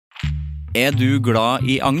du glad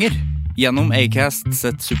I anger? Gjennom Acast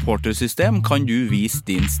sitt supportersystem kan du vise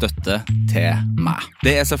din støtte til meg.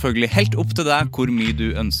 Det selvfølgelig helt opp til deg hvor mye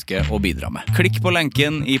du ønsker å bidra med. Klikk på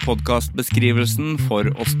lenken I podcastbeskrivelsen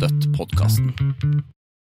for å støtte podcasten.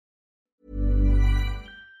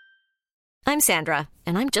 I'm Sandra,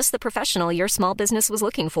 and I'm just the professional your small business was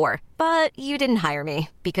looking for. But you didn't hire me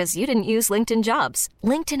because you didn't use LinkedIn Jobs.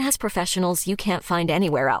 LinkedIn has professionals you can't find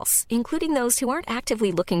anywhere else, including those who aren't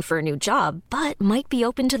actively looking for a new job, but might be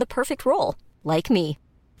open to the perfect role, like me.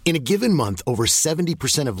 In a given month, over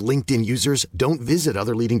 70% of LinkedIn users don't visit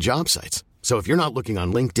other leading job sites. So if you're not looking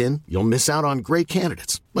on LinkedIn, you'll miss out on great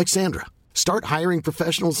candidates, like Sandra. Start hiring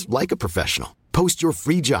professionals like a professional. Post your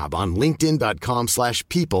free job on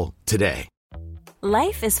linkedin.com/people today.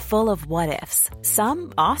 Life is full of what-ifs.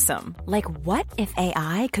 Some awesome, like what if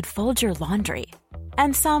AI could fold your laundry?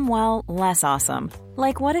 And some, well, less awesome,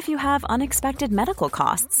 like what if you have unexpected medical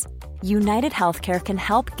costs? United Healthcare can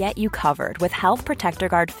help get you covered with Health Protector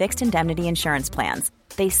Guard fixed indemnity insurance plans.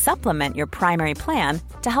 They supplement your primary plan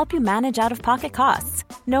to help you manage out-of-pocket costs.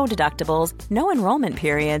 No deductibles, no enrollment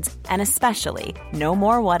periods, and especially no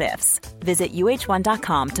more what-ifs. Visit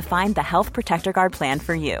uh1.com to find the Health Protector Guard plan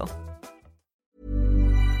for you.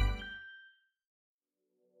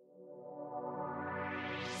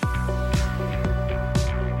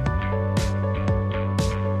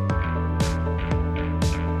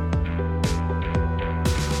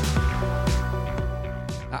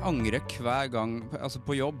 Jeg angrer hver gang, altså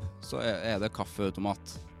på jobb, så det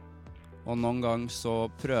kaffeautomat. Og noen gang så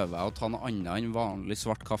prøver jeg å ta noe annet enn vanlig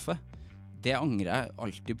svart kaffe. Det angrer jeg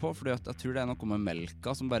alltid på, fordi jeg tror det noe med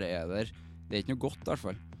melka som bare der. Det ikke noe godt I hvert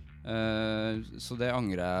fall. Så det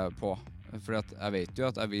angrer jeg på. Fordi at jeg vet jo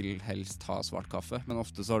at jeg vil helst ha svart kaffe, men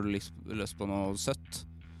ofte så har du lyst på noe søtt.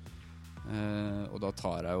 Og da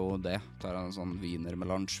tar jeg jo det. Tar jeg en sånn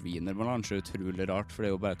wienermelange. Wienermelange utrolig rart, for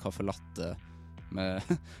det jo bare kaffe latte med,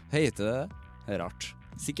 heter det? Det rart.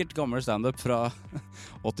 Sikkert gammel stand-up fra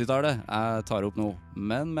 80-tallet jeg tar opp nå.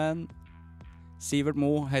 Men, Sivert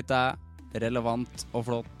Mo heter jeg, relevant og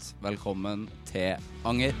flott. Velkommen til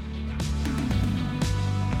Anger.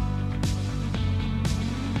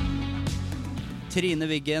 Trine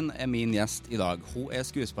Wiggen min gjest I dag. Hun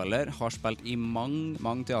skuespiller, har spilt I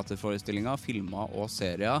mange teaterforestillinger, filmer og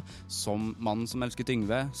serier, som Mannen som elsket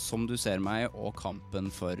Yngve, Som du ser meg, og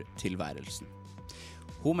Kampen for tilværelsen.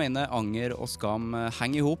 Hun mener anger og skam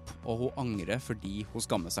henger ihop, og hun angrer fordi hun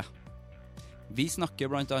skammer seg. Vi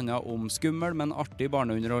snakker blant annet om skummel, men artig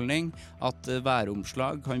barneunderholdning, at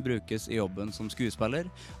væromslag kan brukes I jobben som skuespiller,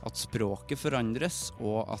 at språket forandres,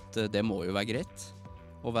 og at det må jo være greit.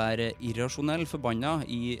 Å være irrasjonell forbanna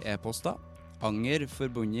I e-poster, anger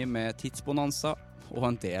forbundet med tidsbonanza,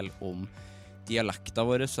 og en del om dialekta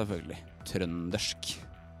våre selvfølgelig, trøndersk.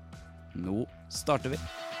 Nå starter vi.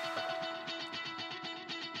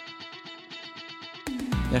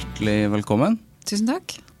 Hjertelig velkommen. Tusen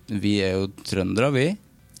takk. Vi jo trøndere, vi.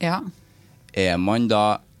 Ja. Man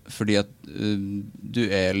da, fordi at du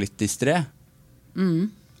litt distré? Tror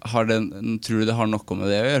du det har noe med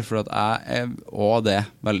det å gjøre? For at jeg også det,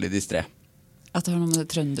 veldig distré. At det har noe med det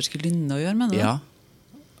trønderske lynnet å gjøre, mener du? Ja.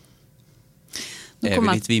 Vi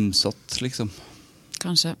litt vimsott, liksom?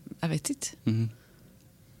 Kanskje, jeg vet ikke.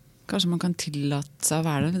 Kanskje man kan tillate seg å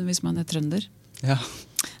være det hvis man trønder? Ja.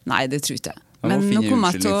 Nei, det tror ikke jeg. Men nå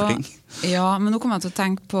kommer jeg til å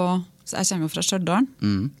tenke på, så jeg kommer jo fra Stjørdal.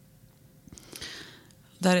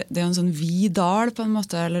 Det en sånn vid dal på en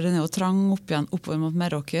måte, eller den jo trang oppover mot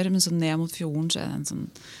Meråker, men så ned mot fjorden så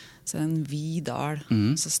det en vid dal.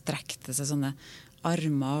 Så strekker det seg sånne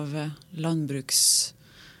armer av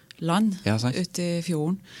landbruksland ut I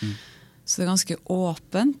fjorden. Så det ganske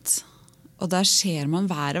åpent, og der ser man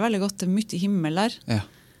været veldig godt, det mye himmel der. Ja.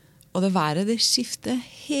 Og det været, det skifter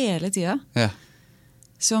hele tiden. Ja.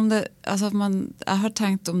 Så om det, altså jeg har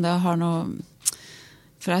tenkt om det har noe,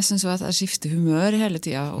 for jeg synes jo at jeg skifter humør hele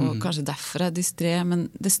tiden, og kanskje derfor jeg distré, men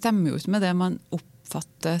det stemmer jo ikke med det man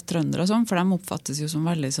oppfatter trøndere og sånn, for de oppfattes jo som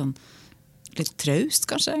veldig sånn, litt traust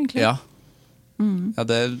kanskje egentlig. Ja. Ja,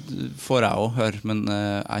 det får jeg også høre, men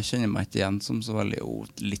jeg kjenner meg ikke igjen som så veldig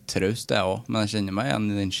litt traust det også, men jeg kjenner meg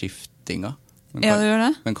igjen I den skiftinga. Ja, du gjør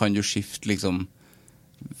det. Men kan du skifte liksom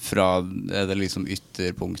fra det liksom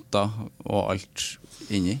ytterpunkter og alt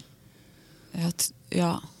inni? Ja,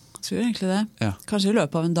 jeg tror egentlig det. Ja. Kanskje I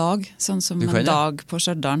løpet av en dag, sånn som en dag på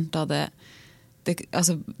Stjørdal, da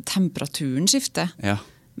altså temperaturen skifter. Ja.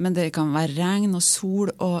 Men det kan være regn og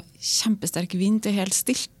sol og kjempesterk vind til helt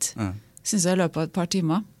stilt. Synes jeg I løpet av et par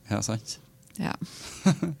timer. Ja, sant. Ja.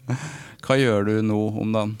 Hva gjør du nå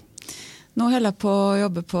om dagen? Nå holder jeg på å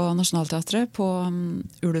jobbe på Nationaltheatret, på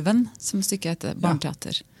Ulven, som stykket heter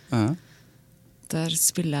Barneteater. Ja. Der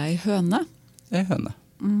spiller jeg høne. Høne.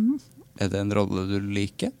 Det en rolle du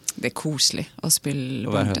liker? Det koselig å spille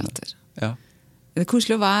barneteater. Ja. Det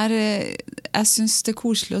koselig å være, jeg synes det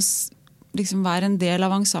koselig å liksom være en del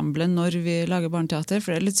av ensemblet når vi lager barneteater,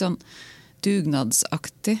 for det litt sånn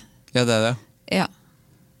dugnadsaktig. Ja, det det. Ja.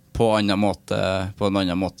 På en annen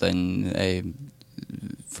måte enn en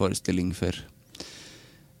forestilling for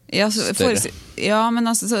Ja, større. Men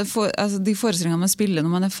de forestillingene man spiller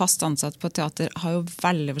når man fast ansatt på teater har jo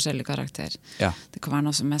veldig forskjellig karakter. Ja. Det kan være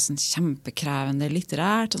noe som sånn kjempekrevende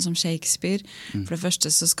litterært, sånn som Shakespeare. For det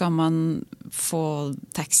første så skal man få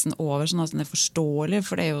teksten over sånn at den forståelig,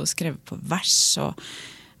 for det jo skrevet på vers, og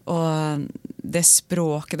det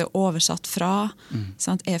språket det oversatt fra,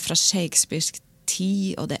 sant, fra Shakespearesk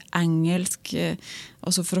tid, og det engelsk,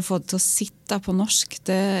 og så for å få det til å sitte på norsk,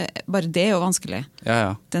 bare det jo vanskelig.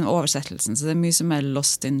 Ja. Den oversettelsen, så det mye som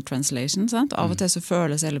lost in translation, sant? Av og til så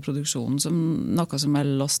føles hele produksjonen som noe som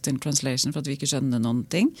lost in translation, for at vi ikke skjønner noen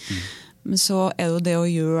ting. Men så det jo det å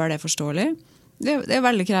gjøre det forståelig. Det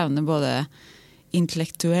veldig krevende, både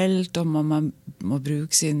intellektuelt, og man må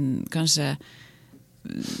bruke sin, kanskje,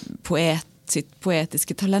 sitt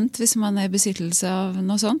poetiske talent hvis man i besittelse av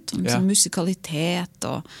noe sånt, som musikalitet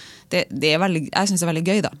og det veldig, jeg synes det veldig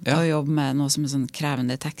gøy da, å jobbe med noe som sånn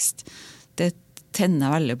krevende tekst. Det tenner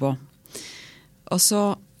jeg veldig på. Og så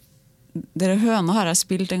dere høna har jeg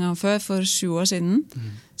spilt en gang før, for 7 år siden,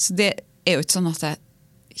 så det jo ikke sånn at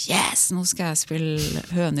nå skal jeg spille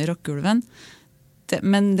høne i Rockeulven,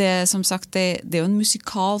 men det som sagt, det jo en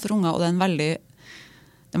musikal for unger, og det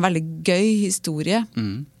en veldig gøy historie.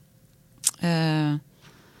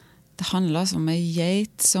 Det handler om en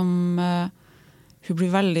geit som hun blir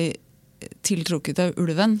veldig tiltrukket av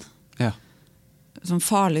ulven. Ja. Som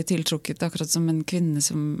farlig tiltrukket, akkurat som en kvinne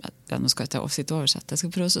som, nå skal jeg ta sitt oversett, jeg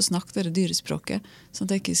skal prøve å snakke det dyrespråket, sånn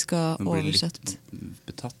at jeg ikke skal oversette.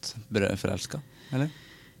 Betatt, forelsket, eller?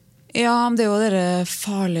 Ja, det jo dere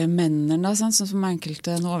farlige mennene, da, sånn, som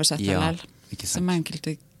enkelte nå oversetter, som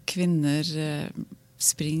enkelte kvinner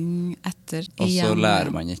springer etter. Og så lærer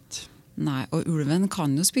man ikke. Nei, og ulven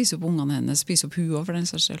kan jo spise opp ungene hennes, spise opp huet for den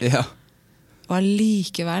saks skyld. Ja. Og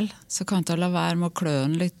allikevel så kan han la være med å klø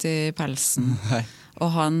den litt i pelsen. Nei.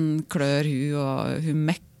 Og han klør hun, og hun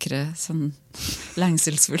mekrer sånn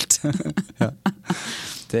lengselsfullt. Ja.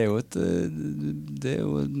 Det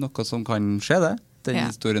jo noe som kan skje, den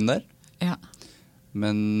historien der. Ja.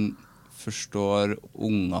 Men forstår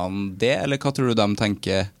ungene det, eller hva tror du de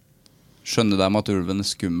tenker? Skjønner de at ulven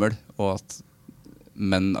skummel, og at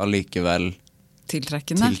men allikevel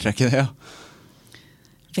tiltrekkende, ja.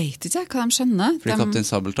 Vet ikke hva de skjønner. Fordi Kaptein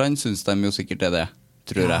Sabeltann synes de jo sikkert det,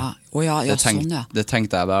 tror jeg. Det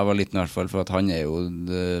tenkte jeg da jeg var liten i hvert fall, for at han jo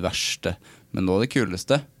det verste, men nå det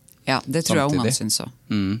kuleste. Ja, det tror jeg ungene synes også.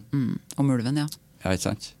 Om ulven, ja. Ja, ikke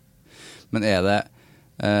sant? Men det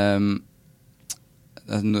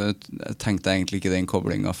jeg tenkte egentlig ikke den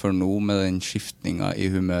koblingen for nå med den skiftningen i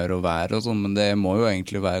humør og vær og sånn, men det må jo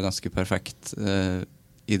egentlig være ganske perfekt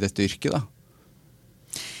i dette yrket da.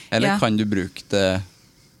 Eller kan du bruke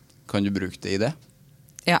det i det?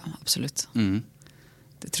 Ja, absolutt.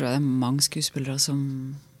 Det tror jeg det mange skuespillere som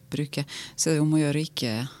bruker. Så det om å gjøre å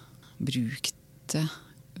ikke bruke det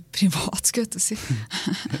privat, skal jeg si.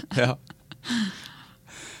 Ja.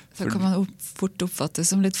 Så kan man fort oppfatte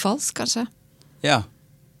som litt falsk, kanskje. Ja.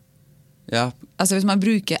 Altså hvis man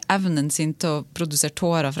bruker evnen sin til å produsere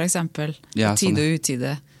tårer, for eksempel, tid og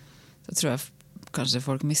utide, så tror jeg kanskje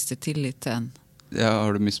folk mister tillit til en. Ja,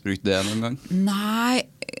 har du misbrukt det noen gang? Nei,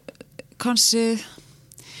 kanskje,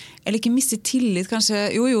 eller ikke mistet tillit,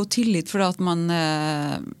 kanskje, jo tillit fordi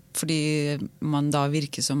man da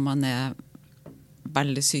virker som man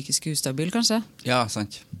veldig psykisk ustabil, kanskje. Ja,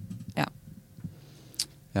 sant.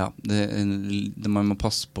 Ja, man må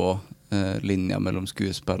passe på linja mellom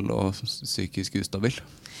skuespill og psykisk ustabil.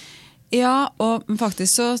 Ja, og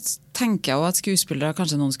faktisk så tenker jeg jo at skuespillere,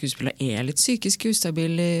 kanskje noen skuespillere litt psykisk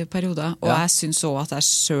ustabil i perioder, og jeg synes også at jeg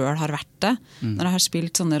selv har vært det, når jeg har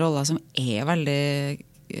spilt sånne roller som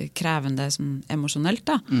veldig krevende emosjonelt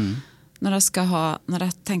da. Når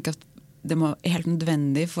jeg tenker at det helt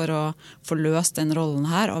nødvendig for å få løst den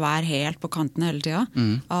rollen her, og være helt på kanten hele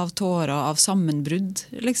tiden, av tårer, av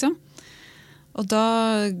sammenbrudd, liksom. Og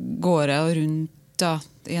da går jeg rundt da,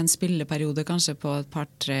 i en spilleperiode kanskje på et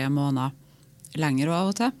par-tre måneder lenger av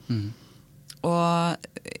og til. Og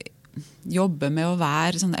jobbe med å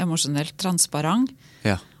være sånn emosjonelt transparent.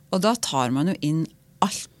 Ja. Og da tar man jo inn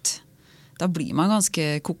alt. Da blir man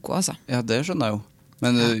ganske koko, altså. Ja, det skjønner jeg jo.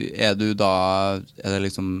 Men er det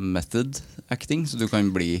liksom method acting, så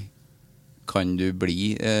kan du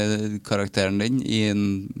bli karakteren din i en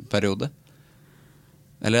periode?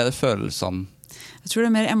 Eller er det følelsene? Jeg tror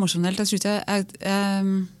det mer emosjonelt. Jeg tror ikke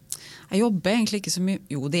jeg jobber egentlig ikke så mye.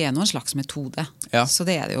 Jo, det noen slags metode, så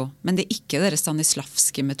det det jo. Men det ikke den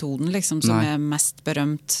Stanislavski-metoden liksom, som mest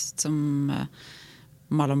berømt, som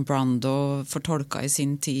Marlon Brando fortolket i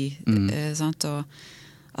sin tid. Sant? Og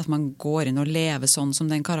at man går inn og lever sånn som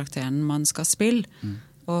den karakteren man skal spille.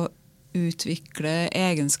 Og utvikle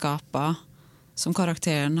egenskaper som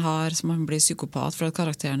karakteren har, som man blir psykopat for at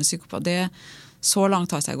karakteren psykopat. Så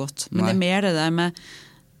langt har ikke jeg gått. Men det mer det der med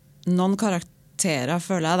noen karakterer,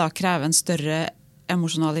 føler jeg da, krever en større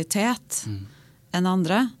emosjonalitet enn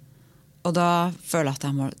andre. Og da føler jeg at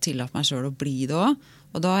jeg må tillate meg selv å bli det også.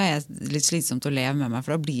 Og da det litt slitsomt å leve med meg,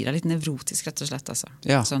 for da blir jeg litt nevrotisk, rett og slett. Altså.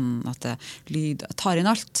 Ja. Sånn at jeg tar inn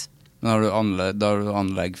alt. Men har du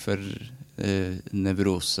anlegg for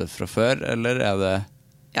nevrose fra før, eller det?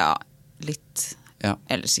 Ja, litt. Ja.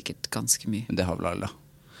 Eller sikkert ganske mye. Men det har vel alle?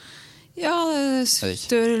 Ja,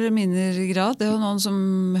 større eller mindre grad. Det jo noen som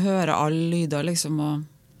hører alle lyder, liksom, og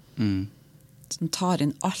som tar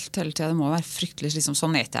inn alt hele tiden. Det må være fryktelig, liksom.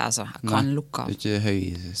 Sånn det jeg, altså. Jeg kan lukke av. Du ikke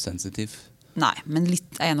høysensitiv? Nei, men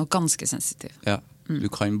jeg nok ganske sensitiv. Ja, du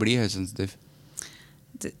kan bli høysensitiv.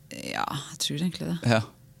 Ja, jeg tror egentlig det. Ja.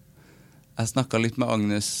 Jeg snakket litt med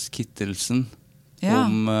Agnes Kittelsen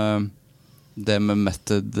om det med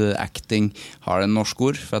method acting. Har det en norsk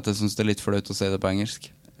ord? For at jeg synes det litt flaut å si det på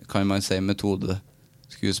engelsk. Kan man si metode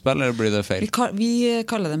skuespill, eller blir det feil? Vi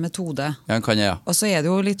kaller det metode. Ja, kan jeg, ja. Og så det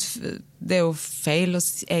jo litt, det jo feil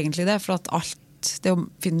egentlig det, for at alt, det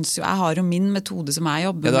finnes jo, jeg har jo min metode som jeg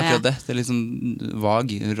jobber med. Ja, det akkurat det. Det litt sånn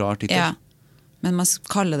vag, rar titel. Ja, men man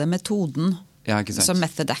kaller det metoden. Ja, ikke sant. Så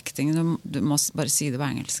method acting, du må bare si det på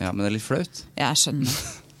engelsk. Ja, men det litt flaut. Ja, jeg skjønner.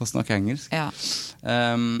 Å snakke engelsk. Ja.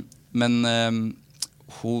 Men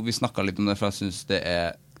vi snakket litt om det, for jeg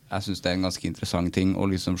synes det en ganske interessant ting å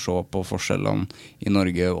liksom se på forskjellene i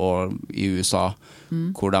Norge og i USA,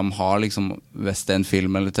 hvor de har liksom, hvis det en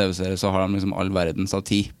film eller TV-serie, så har de liksom all verdens av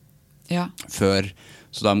tid før,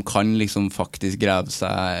 så de kan liksom faktisk grave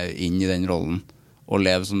seg inn i den rollen og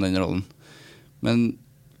leve som den rollen. Men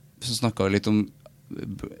så snakket vi litt om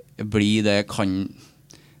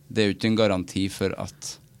det jo ikke en garanti for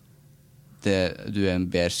at du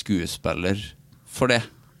en bedre skuespiller for det.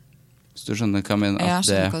 Hvis du skjønner hva jeg mener. Ja, jeg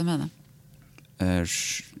skjønner hva du mener.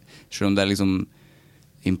 Selv om det liksom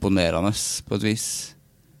imponerende på et vis.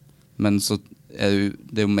 Men så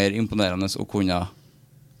det jo mer imponerende å kunne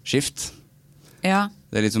skifte. Ja.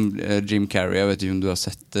 Det litt som Jim Carrey, jeg vet ikke om du har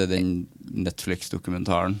sett den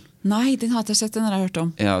Netflix-dokumentaren. Nei, den har jeg sett, den har jeg hørt om.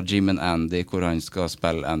 Ja, Jim and Andy, hvor han skal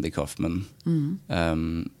spille Andy Kaufman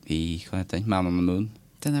i, hva heter den? Man on the Moon.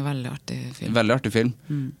 Den veldig artig film. Veldig artig film,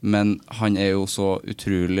 men han jo så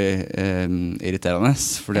utrolig irriterende,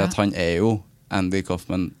 fordi at han jo Andy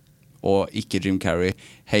Kaufman og ikke Jim Carrey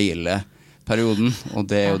hele perioden, og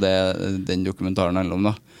det jo det den dokumentaren handler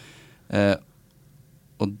om da.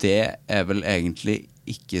 Og det vel egentlig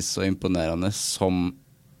ikke så imponerende som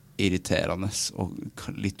irriterende og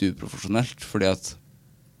litt uprofesjonelt, fordi at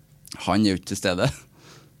han jo ikke til stede.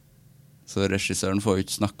 Så regissøren får jo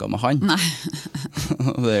ikke snakket med han. Nei.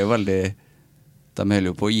 Og det jo veldig, de holder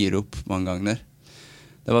jo på å gi opp mange ganger.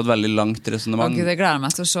 Det var et veldig langt resonemang. Ok, det gleder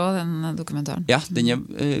meg til å se den dokumentaren. Ja, den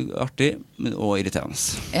artig og irriterende.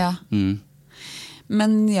 Ja.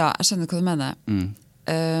 Men ja, jeg skjønner hva du mener.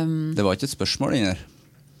 Det var ikke et spørsmål den her.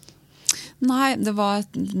 Nei, det var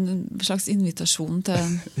en slags invitasjon til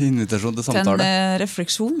invitasjon til samtale. Til en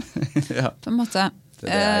refleksjon, ja. På en måte.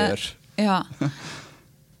 Det jeg gjør. Ja.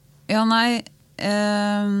 Ja, nei,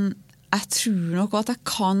 jeg tror nok at jeg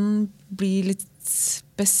kan bli litt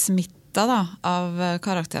besmittet da, av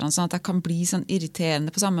karakterene, sånn at jeg kan bli sånn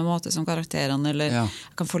irriterende på samme måte som karakterene, eller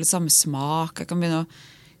jeg kan få litt samme smak, jeg kan begynne å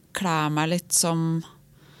klæ meg litt som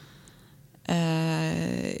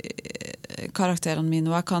karakterene mine,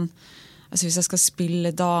 og jeg kan, altså hvis jeg skal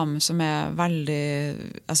spille dame som veldig,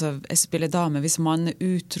 altså jeg spiller dame hvis man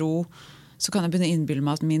utro, så kan jeg begynne å innbille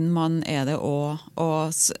meg at min mann det også, og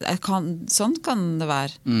sånn kan det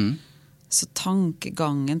være. Så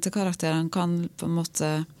tankegangen til karakteren kan på en måte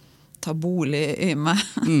ta bolig i meg.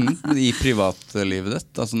 I privatlivet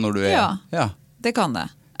ditt, altså når du ja, det kan det.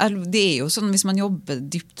 Det jo sånn, hvis man jobber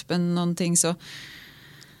dypt med noen ting, så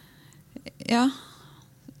ja,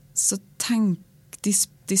 så tenk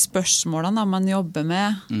de spørsmålene man jobber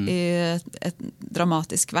med i et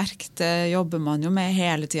dramatisk verk, det jobber man jo med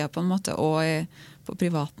hele tiden på en måte, og på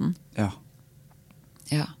privaten. Ja.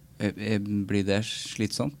 Ja. Blir det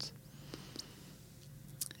slitsomt?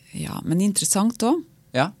 Ja, men interessant også.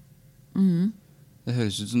 Ja. Det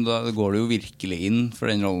høres ut som da går det jo virkelig inn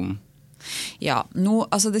for den rollen. Ja,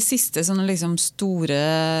 altså det siste sånne liksom store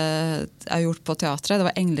jeg har gjort på teatret, det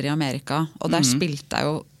var Engler i Amerika, og der spilte jeg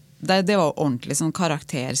jo det var ordentlig sånn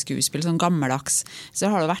karakterskuespill, sånn gammeldags. Så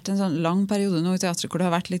det har vært en sånn lang periode nå i teatret hvor det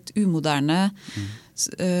har vært litt umoderne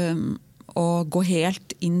å gå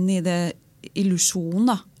helt inn i det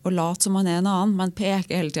illusjonen da, og late som man en annen. Man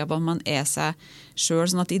peker hele tiden på at man seg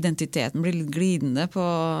selv, sånn at identiteten blir litt glidende på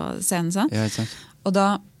scenen. Sånn. Ja, ikke sant. Og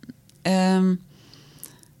da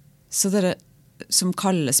så det som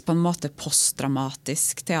kalles på en måte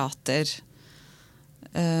postdramatisk teater,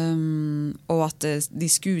 og at de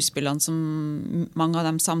skuespillene som mange av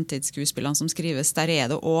de samtidsskuespillene som skrives, der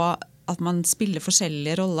det også at man spiller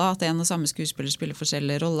forskjellige roller, at en og samme skuespiller spiller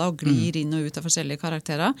forskjellige roller og glir inn og ut av forskjellige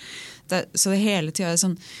karakterer. Så det hele tiden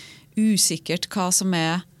sånn usikkert hva som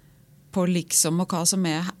på liksom, og hva som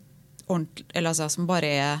ordentlig, eller altså som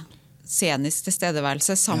bare scenisk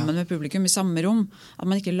tilstedeværelse sammen med publikum i samme rom. At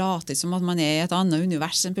man ikke later som at man i et annet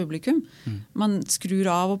univers enn publikum. Man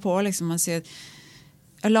skrur av og på, liksom, man sier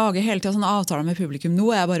jeg lager hele tiden sånne avtaler med publikum.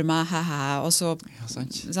 Nå jeg bare med og så ja,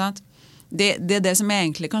 sant? Det det som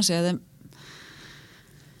egentlig kanskje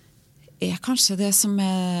kanskje det som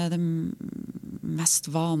det mest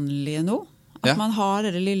vanlige nå. At man har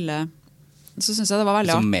det lille så synes jeg det var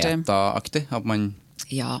veldig artig. Som metaaktig, at man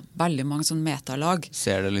ja, veldig mange sånn metalag.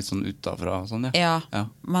 Ser det litt sånn utenfra og sånn, ja.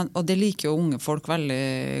 Og det liker jo unge folk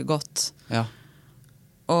veldig godt. Ja.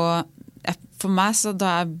 Og for meg, så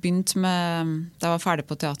da jeg begynte da jeg var ferdig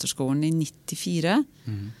på teaterskolen i 94,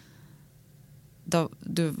 da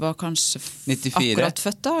du var kanskje 94, akkurat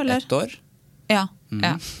født da, eller? 1 år? Ja,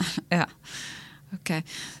 ja. Ok.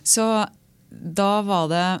 Så da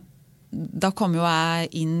kom jo jeg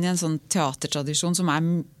inn i en sånn teatertradisjon som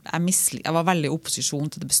jeg var veldig i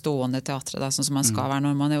opposisjon til det bestående teatret, da, sånn som man skal være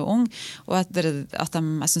når man er ung, og at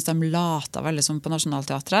jeg synes de lata veldig sånn på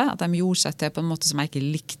Nationalteatret, at de gjorde seg til på en måte som jeg ikke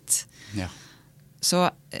likte. Ja. Så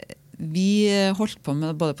vi holdt på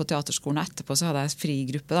med, både på teaterskolen og etterpå, så hadde jeg en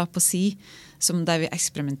frigruppe da, på SI, der vi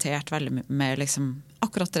eksperimenterte veldig med liksom,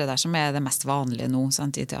 akkurat det der som det mest vanlige nå,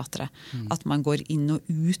 sant, i teatret. At man går inn og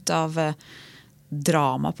ut av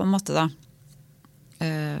drama på en måte da.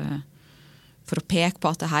 For å peke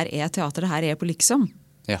på at det her teater, det her på liksom.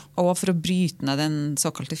 Ja. Og for å bryte ned den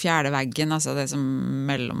såkalte fjerde veggen, altså det som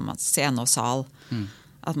mellom scene og sal.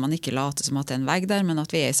 At man ikke later som at det en vegg der, men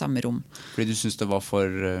at vi i samme rom. Fordi du synes det var for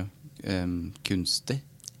kunstig?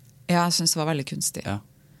 Ja, jeg synes det var veldig kunstig. Ja.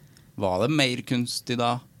 Var det mer kunstig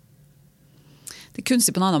da? Det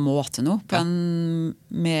kunstig på en annen måte nå. På en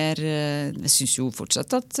mer... Jeg synes jo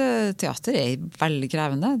fortsatt at teater veldig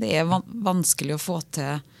krevende. Det vanskelig å få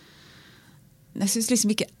til... Jeg synes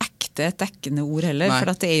liksom ikke ekte et dekkende ord heller, nei. For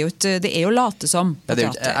at det jo late som på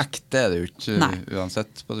teater. Ja, ekte det jo ikke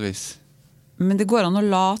uansett på et vis. Men det går an å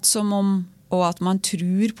late som om, og at man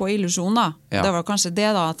tror på illusion da. Ja. Det var kanskje det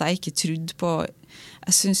da, at jeg ikke trodde på...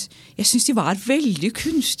 Jeg synes de var veldig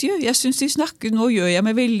kunstige. Jeg synes de snakket, nå gjør jeg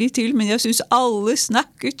meg veldig til, men jeg synes alle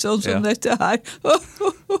snakket sånn som dette her.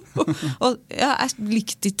 Og jeg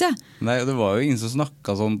likte ikke. Nei, det var jo ingen som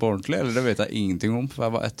snakket sånn på ordentlig, eller det vet jeg ingenting om, for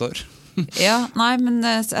jeg var 1 år. Ja, nei, men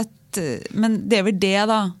det vel det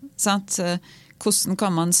da, sant? Hvordan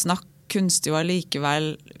kan man snakke kunstig og likevel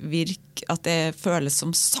virke at det føles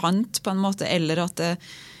som sant på en måte, eller at det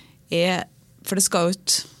for det skal jo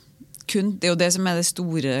det jo det som det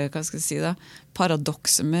store, hva skal jeg si da,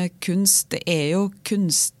 paradokset med kunst, det jo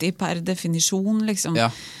kunstig per definisjon, liksom.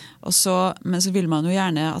 Ja. Men så vil man jo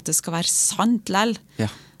gjerne at det skal være sant lell.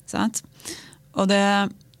 Ja. Sant? Og det...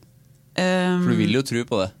 For du vil jo tro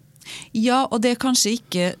på det. Ja, og det kanskje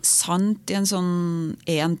ikke sant i en sånn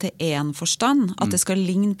 1-til-1 forstand, at det skal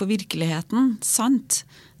ligne på virkeligheten, sant?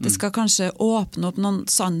 Det skal kanskje åpne opp noen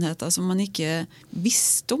sannheter som man ikke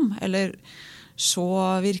visste om, eller se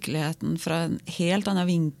virkeligheten fra en helt annen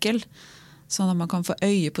vinkel, sånn at man kan få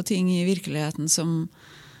øye på ting i virkeligheten som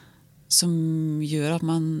gjør at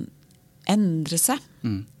man endrer seg.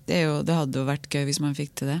 Det hadde jo vært gøy hvis man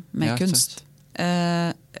fikk til det med kunst.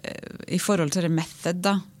 I forhold til det method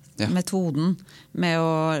da, metoden med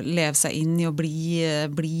å leve seg inn i å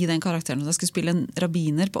bli den karakteren. Jeg skulle spille en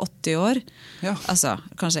rabbiner på 80 år. Ja. Altså,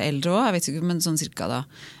 kanskje eldre også, jeg vet ikke, men sånn cirka da.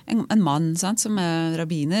 En mann, sant, som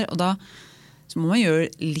rabbiner, og da så må man gjøre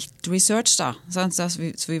litt research da. Sant?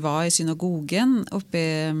 Så vi var i synagogen oppe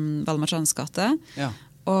i Valmartans gate,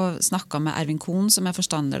 og snakket med Ervin Kohn, som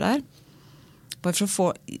forstander der. Bare for å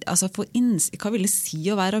få hva vil det si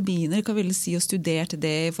å være rabbiner? Hva vil det si å studere til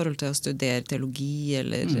det i forhold til å studere teologi?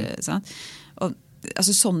 Eller, sant? Og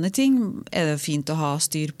altså sånne ting det fint å ha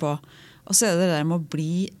styr på. Og så det der med å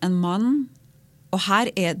bli en mann. Og her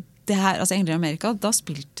det her, altså egentlig i Amerika, da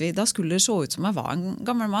spilte vi, da skulle det se ut som jeg var en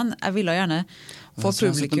gammel mann. Jeg ville gjerne få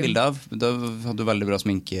publikum. Da hadde du veldig bra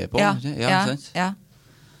sminke på. Ja.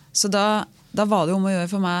 Så da var det om å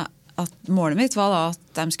gjøre for meg at målet mitt var da at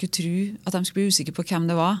de skulle tro, at de skulle bli usikre på hvem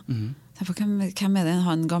det var. Hvem det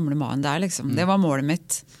han gamle mannen der, liksom? Det var målet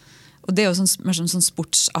mitt. Og det jo mer sånn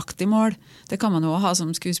sportsaktig mål. Det kan man jo ha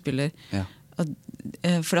som skuespiller. Ja.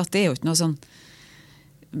 For at det jo ikke noe sånn,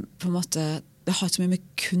 på en måte, det har ikke så mye med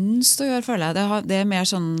kunst å gjøre, føler jeg. Det mer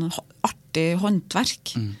sånn artig håndverk.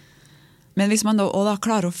 Men hvis man da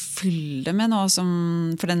klarer å fylle det med noe som,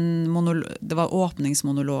 for det var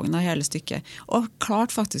åpningsmonologen av hele stykket, og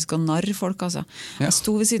klart faktisk å narre folk, altså. Ja. Jeg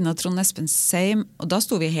sto ved siden av Trond Espen Seim, og da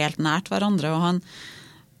sto vi helt nært hverandre, og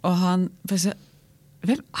han vel,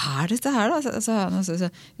 dette her da? Så han sa,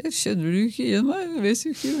 jeg skjønner du ikke igjen meg, jeg vet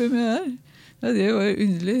jo ikke hvem jeg er. Ja, det var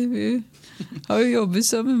underlig, vi har jo jobbet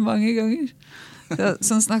sammen mange ganger.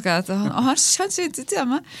 Sånn snakket jeg til han, og han skjønte ikke til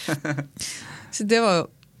meg. Så det var jo,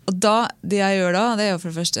 og da, det jeg gjør da, det jo for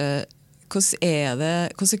det første,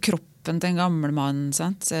 hvordan kroppen til en gammel mann,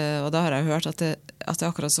 sant? Og da har jeg hørt at det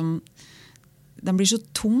akkurat som, de blir så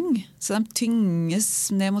tung, så de tynges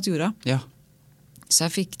ned mot jorda. Ja. Så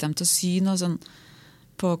jeg fikk dem til å sy noe sånn,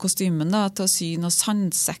 på kostymen da, til å sy noe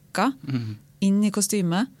sandsekker inn i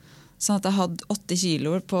kostymet, sånn at jeg hadde 80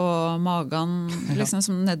 kilo på magen, liksom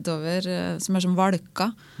som nedover, som som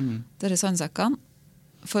valka, dere sandsekkene,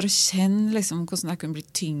 for å kjenne liksom hvordan jeg kunne bli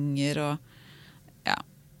tyngre og ja,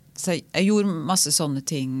 så jeg gjorde masse sånne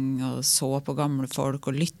ting og så på gamle folk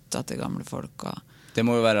og lyttet til gamle folk Det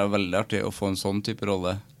må jo være veldig artig å få en sånn type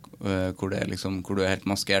rolle hvor du helt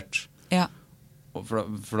maskert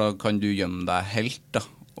for da kan du gjemme deg helt da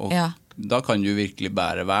og da kan du virkelig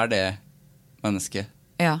bare være det mennesket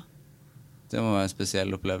det må være en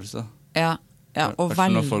spesiell opplevelse og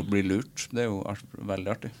når folk blir lurt det jo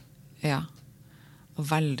veldig artig og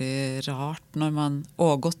veldig rart når man,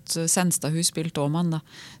 og godt Senstad hun spilte også mann da,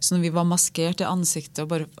 så når vi var maskert i ansiktet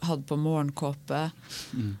og bare hadde på morgenkåpe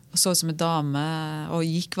og så ut som en dame og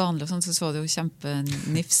gikk vanlig og sånn, så det jo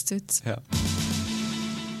kjempenifst ut.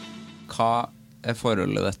 Hva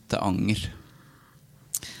forholdet ditt til anger?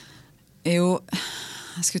 Jo,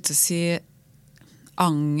 jeg skulle til å si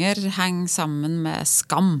anger henger sammen med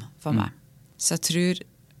skam for meg. Så jeg tror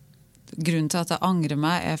grunnen til at jeg angrer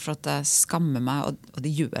meg for at jeg skammer meg, og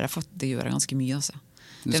det gjør jeg ganske mye. Altså.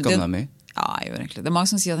 Du skammer deg mye? Ja, jeg gjør egentlig. Det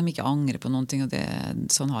mange som sier at de ikke angrer på noen ting, og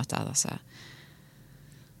sånn har ikke jeg. Altså. Jeg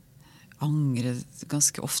angrer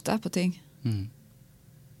ganske ofte på ting.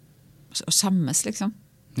 Og skjemmes, liksom.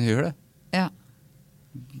 Du gjør det? Ja.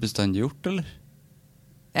 Bestandig gjort, eller?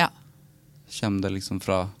 Ja. Kommer det liksom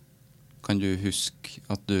fra, kan du huske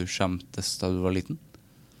at du skjemtes da du var liten?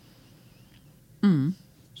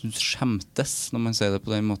 Du skjemtes, når man sier det på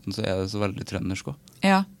den måten, så det så veldig trøndersk også.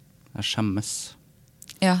 Ja. Jeg skjemmes.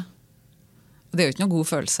 Ja. Og det jo ikke noen god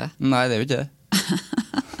følelse. Nei, det jo ikke det.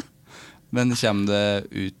 Men kommer det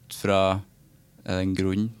ut fra en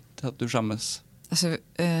grunn til at du skjemmes? Altså,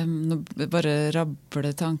 nå bare rabler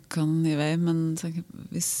tankene i vei, men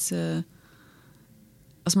hvis...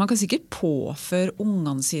 altså, man kan sikkert påføre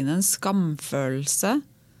ungene sine en skamfølelse,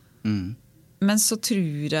 men så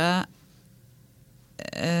tror jeg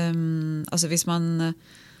altså hvis man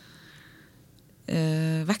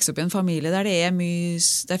vokser opp i en familie der det mye,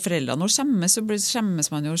 der foreldrene skjemmes, så skjemmes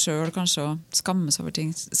man jo selv kanskje og skammes over ting,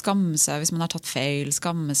 skammer seg hvis man har tatt feil,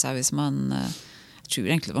 skammer seg hvis man jeg tror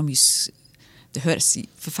egentlig det var mye det høres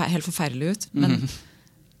helt forferdelig ut men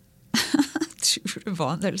jeg tror det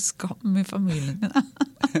var en del skam i familien min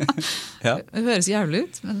det høres jævlig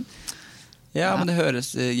ut men men det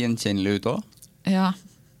høres gjenkjennelig ut også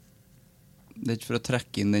det ikke for å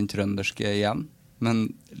trekke inn den trønderske igjen,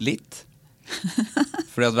 men litt.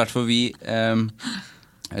 Fordi at hvert fall vi, jeg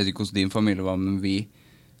vet ikke hvordan din familie var, men vi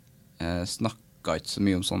snakket ikke så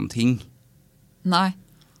mye om sånne ting. Nei.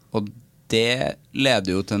 Og det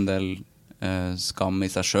leder jo til en del skam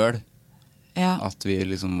i seg selv. At vi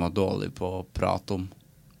liksom var dårlige på å prate om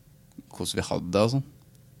hvordan vi hadde det og sånn.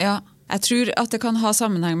 Ja. Jeg tror at det kan ha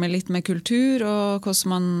sammenheng med litt med kultur og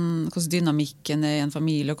hvordan dynamikken i en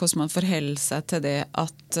familie og hvordan man forholder seg til det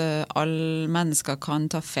at alle mennesker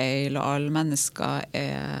kan ta feil og alle mennesker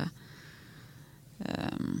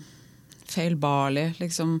feilbarlige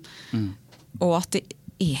liksom. Og at det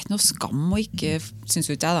ikke noe skam å ikke,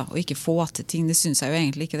 synes jo ikke jeg da, å ikke få til ting, det synes jeg jo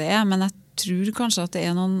egentlig ikke det men jeg tror kanskje at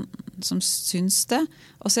det noen som synes det,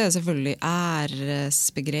 og så det selvfølgelig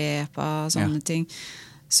æresbegreper, sånne ting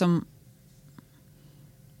som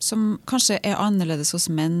som kanskje annerledes hos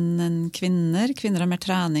menn enn kvinner. Kvinner har mer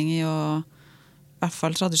trening I å, I hvert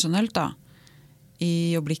fall tradisjonelt da,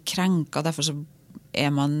 I å bli krenket. Derfor så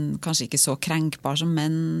man kanskje ikke så krenkbar som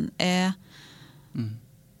menn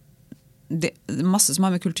Det masse som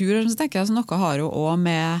har med kultur, så tenker jeg, så noe har jo også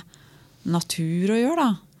med natur å gjøre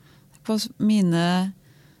da. På mine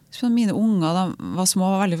unger, de var små,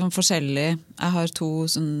 var veldig forskjellige. Jeg har 2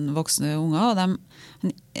 sånn voksne unger, og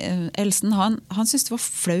Elsen, han syntes det var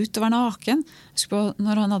flaut å være naken.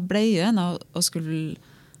 Når han hadde bleie og skulle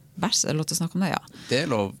bæsje, det er lov til å snakke om det, ja. Det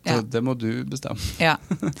lov, det må du bestemme. Ja.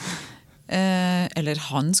 Eller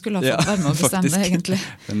han skulle ha fått være med å bestemme det, egentlig.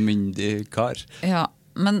 En myndig kar. Ja,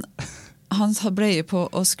 men han hadde bleie på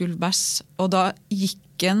og skulle bæsje, og da gikk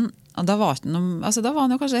han, da var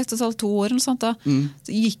han jo kanskje 1,5–2 år eller sånt da.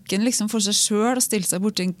 Så gikk han liksom for seg selv og stilte seg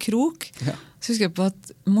bort I en krok. Ja. Så husker jeg på at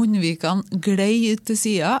munnvikene glei ut til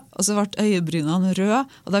siden, og så ble øyebrynene røde,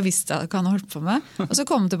 og da visste jeg hva han holdt på med. Og så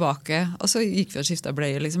kom han tilbake, og så gikk vi og skiftet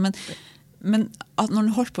bleie liksom. Men at når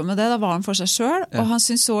han holdt på med det, da var han for seg selv, og han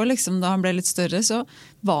syntes så liksom, da han ble litt større, så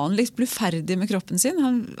var han litt bluferdig med kroppen sin.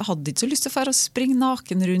 Han hadde ikke så lyst til å springe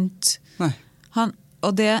naken rundt. Nei.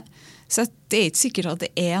 Og så det ikke sikkert at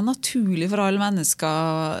det naturlig for alle mennesker.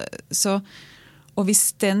 Og hvis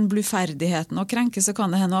den bluferdigheten og krenker, så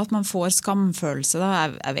kan det hende at man får skamfølelse.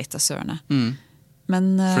 Da. Jeg vet det, Sørene.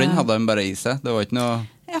 Men, for den hadde han bare I seg. Det var ikke noe...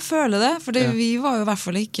 Jeg føler det, for vi var jo I hvert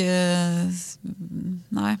fall ikke...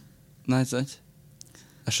 Nei, sant.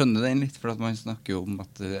 Jeg skjønner det litt, for at man snakker jo om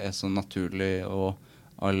at det så naturlig, og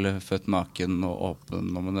alle født naken og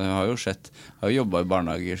åpen. Men det har jo skjedd... Jeg har jo jobbet I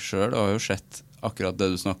barnehager selv, og har jo sett akkurat det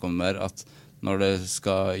du snakker om der, at når det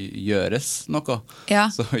skal gjøres noe,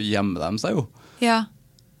 så gjemmer de seg jo. Ja.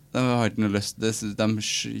 De har ikke noe lyst.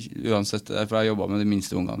 Uansett, for jeg jobbet med de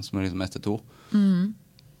minste ungene, som liksom 1–2.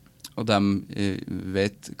 Og de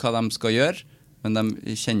vet hva de skal gjøre, men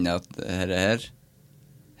de kjenner at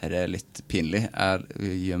her litt pinlig. Jeg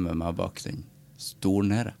gjemmer meg bak den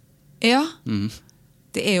stolen her. Ja.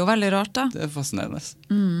 Det jo veldig rart da. Det fascinerende.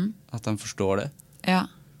 At de forstår det. Ja.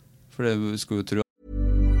 For det skulle jo tro.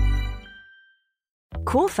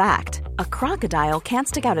 Cool fact, a crocodile can't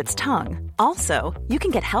stick out its tongue. Also, you can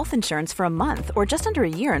get health insurance for a month or just under a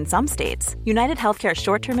year in some states. United Healthcare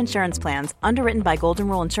short-term insurance plans, underwritten by Golden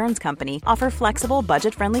Rule Insurance Company, offer flexible,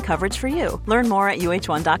 budget-friendly coverage for you. Learn more at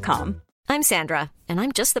uh1.com. I'm Sandra, and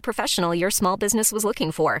I'm just the professional your small business was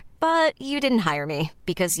looking for. But you didn't hire me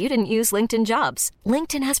because you didn't use LinkedIn Jobs.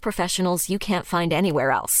 LinkedIn has professionals you can't find anywhere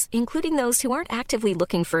else, including those who aren't actively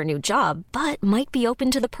looking for a new job, but might be open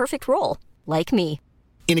to the perfect role, like me.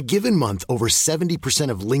 In a given month, over 70%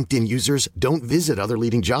 of LinkedIn users don't visit other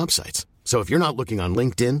leading job sites. So if you're not looking on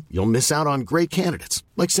LinkedIn, you'll miss out on great candidates,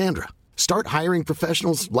 like Sandra. Start hiring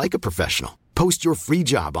professionals like a professional. Post your free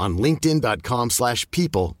job on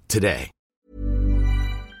linkedin.com/people today.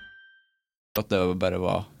 At det bare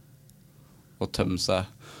var å tømme seg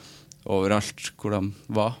overalt hvor de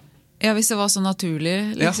var. Ja, hvis det var så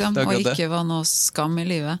naturlig, liksom, og ikke var noe skam I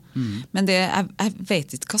livet. Men jeg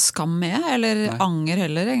vet ikke hva skam eller anger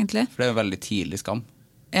heller, egentlig. For det jo veldig tidlig skam.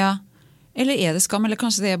 Ja, eller det skam, eller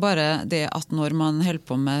kanskje det bare det at når man holder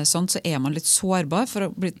på med sånt, så man litt sårbar for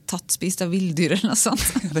å bli spist av villdyr eller noe sånt.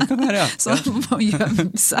 Det kan være, ja. Så man må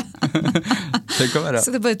gjemme seg. Det kan være.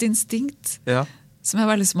 Så det bare et instinkt som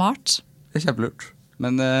veldig smart. Det kjempelurt.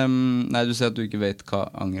 Men nei, du sier at du ikke vet hva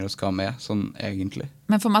anger og skam sånn egentlig.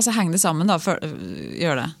 Men for meg så henger det sammen da,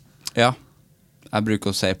 gjør det. Ja, jeg bruker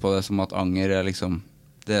å se på det som at anger liksom,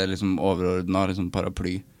 det liksom overordnet liksom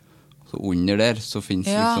paraply. Så under der så finnes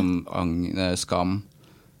liksom skam,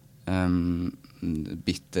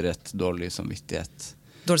 bitterhet, dårlig samvittighet.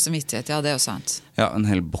 Dårlig samvittighet, ja, det jo sant. Ja, en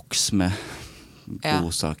hel boks med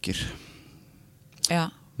godsaker. Ja.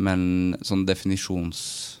 Men sånn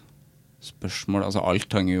definisjonsspørsmål, altså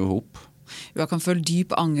alt henger jo ihop. Jeg kan føle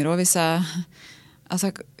dyp anger også, hvis jeg altså,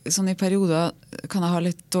 sånn I perioder kan jeg ha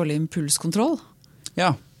litt dårlig impulskontroll.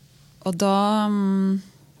 Ja. Og da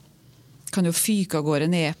kan jo fyke av gårde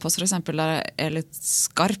en e-post, for eksempel, der jeg litt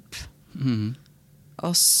skarp.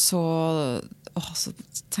 Og så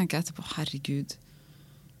tenker jeg etterpå, herregud,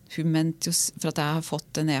 hun mente jo, for at jeg har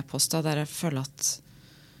fått en e-post der jeg føler at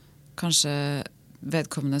kanskje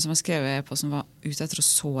vedkommende som har skrevet e-posten var ute etter å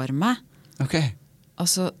såre meg. Ok. Og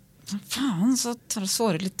så, faen, så tar jeg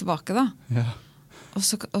såret litt tilbake da. Ja. Og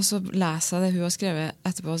så leser jeg det hun har skrevet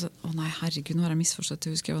etterpå, og så, nei, herregud, nå har jeg misforstått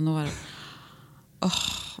det hun skrev, og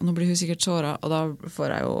nå blir hun sikkert såret, og da får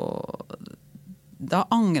jeg jo, da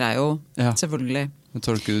angrer jeg jo, selvfølgelig. Men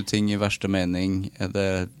tolker du ting I verste mening?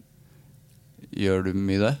 Gjør du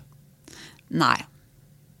mye det? Nei.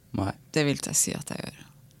 Det vil jeg si at jeg gjør.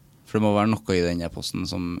 For det må være noe i den e-posten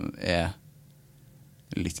som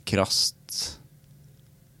litt krast.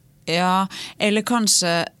 Ja, eller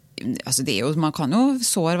kanskje altså det jo, man kan jo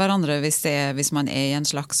såre hverandre hvis man i en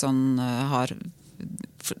slags sånn har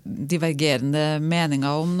divergerende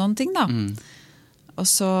meninger om noen ting da. Og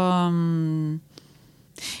så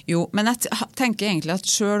jo, men jeg tenker egentlig at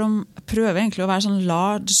selv om jeg prøver egentlig å være sånn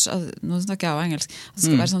large, nå snakker jeg jo engelsk, at det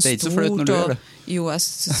skal være sånn det ikke så stort flaut når du gjør det. Jo, jeg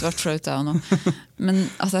synes det var flaut det nå. Men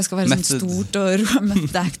at jeg skal være sånn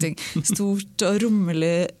stort og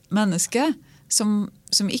rommelig menneske som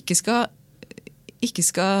ikke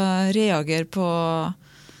skal reagere på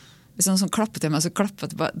hvis noen som klapper til meg, så klapper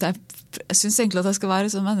jeg tilbake. Jeg synes egentlig at jeg skal være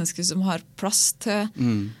et sånn menneske som har plass til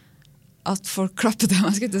at folk klapper til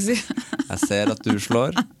meg, skal jeg ikke si. Jeg ser at du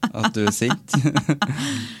slår, at du sint.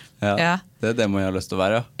 Ja. Det det man har lyst til å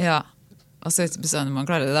være, ja. Og så bestandig man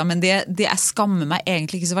klarer det da. Men det jeg skammer meg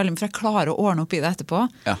egentlig ikke så veldig, for jeg klarer å ordne opp i det etterpå.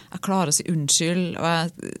 Ja. Jeg klarer å si unnskyld.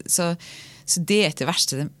 Så det ikke det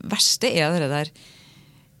verste. Det verste det der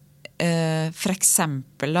for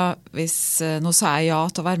eksempel da, hvis nå sa jeg ja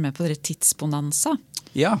til å være med på dere tidsbonanza.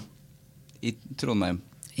 Ja, i Trondheim.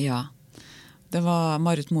 Ja, det var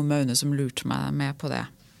Marit Moe Maune som lurte meg med på det.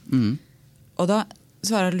 Og da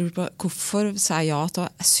så har jeg lurt på hvorfor sa jeg ja til,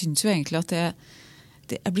 jeg synes jo egentlig at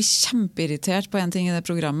jeg blir kjempeirritert på en ting i det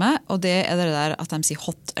programmet, og det det der at de sier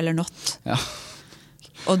hot eller not. Ja.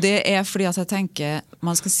 Og det fordi at jeg tenker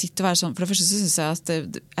man skal sitte og være sånn, for det første så synes jeg at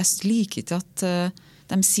jeg liker ikke at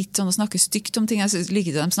de sitter sånn og snakker stygt om ting. Jeg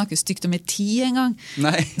liker ikke at de snakker stygt om tid en gang.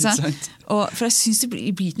 Nei, sant. For jeg synes det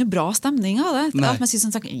blir ikke noe bra stemning av det. At man sier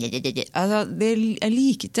sånn, altså, jeg liker ikke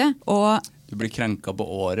det. Og du blir krenket på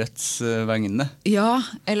årets vegne. ja,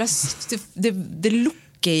 eller det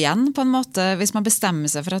lukker igjen på en måte, hvis man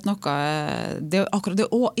bestemmer seg for at noe, akkurat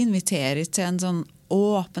det å invitere til en sånn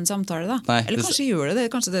åpen samtale da. Nei, eller kanskje gjør det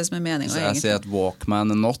er kanskje det som meningen. Så jeg sier at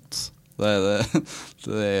Walkman not, da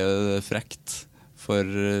det jo frekt. For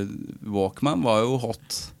Walkman var jo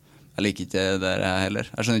hot. Jeg liker ikke det jeg heller.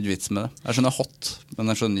 Jeg skjønner ikke vits med det. Jeg skjønner hot, men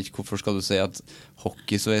jeg skjønner ikke hvorfor skal du si at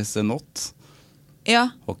hockeysveis not. Ja.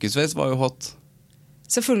 Hockeysveis var jo hot.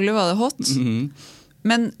 Selvfølgelig var det hot.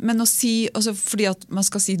 Men å si, altså fordi at man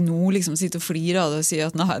skal si nå, liksom sitte og flire av det og si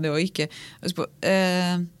at nei, det var ikke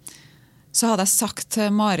så hadde jeg sagt til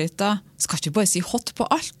Marit da, skal ikke bare si hot på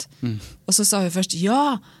alt? Og så sa hun først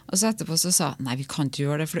ja, og så etterpå så sa nei, vi kan ikke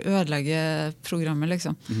gjøre det, for det ødelegger programmet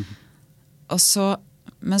liksom.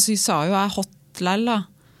 Men så sa jo jeg hot lell da,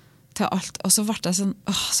 til alt, og så ble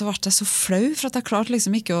jeg så flau, for at jeg klarte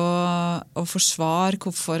liksom ikke å forsvare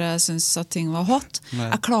hvorfor jeg synes at ting var hot. Nei.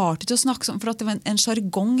 Jeg klarte ikke å snakke sånn, for at det var en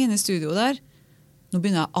jargong inne i studio der. Nå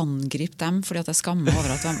begynner jeg å angripe dem, fordi at jeg skammer over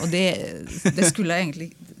at og det skulle jeg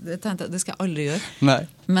egentlig, det skal jeg aldri gjøre. Nei.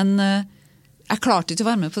 Men jeg klarte ikke å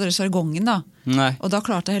være med på den jargongen da. Nei. Og da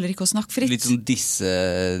klarte jeg heller ikke å snakke fritt. Litt sånn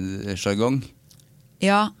disse-jargong.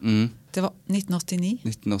 Ja, det var 1989.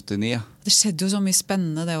 1989, ja. Det skjedde jo så mye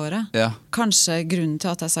spennende det året. Ja. Kanskje grunnen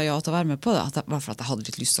til at jeg sa ja til å være med på det, var for at jeg hadde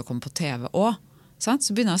litt lyst til å komme på TV også.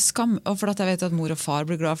 Så begynner jeg å skamme, og for at jeg vet at mor og far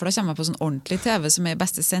blir glad, for da kommer jeg på sånn ordentlig TV som i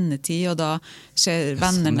beste sendetid, og da ser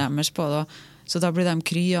venner deres på det, så da blir de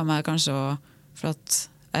kry av meg kanskje, for at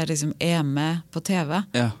jeg liksom med på TV.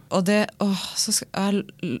 Ja. Og det, så skal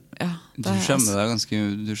jeg... Ja, du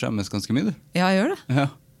skjemmes ganske mye, du. Ja, jeg gjør det. Ja.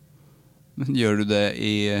 Men gjør du det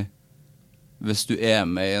hvis du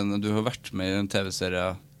med i du har vært med i en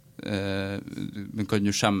TV-serie, men kan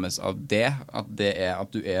du skjemmes av det, at det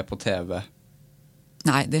at du på TV?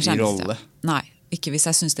 Nei, det skjemmes jeg. Nei, ikke hvis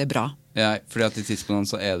jeg synes det bra. Ja, fordi at i tidspunktet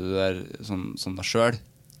så du der som deg selv.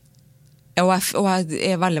 Ja, og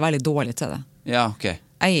jeg veldig, veldig dårlig til det. Ja, ok.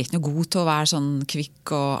 Jeg ikke noe god til å være sånn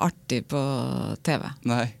kvikk og artig på TV.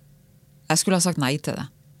 Nei. Jeg skulle ha sagt nei til det.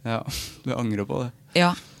 Ja, du angrer på det.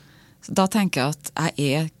 Ja, så da tenker jeg at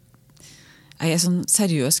jeg sånn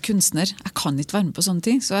seriøs kunstner. Jeg kan ikke være med på sånne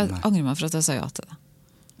ting, så jeg angrer meg for at jeg sa ja til det.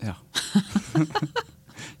 Ja.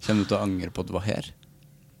 Kjenner du til å angre på at du var her?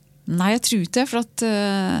 Nei, jeg tror ikke det, for at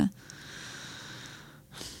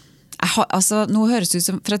nå høres det ut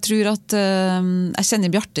som, for jeg tror at jeg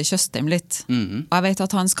kjenner Bjarte Tjøstheim litt, og jeg vet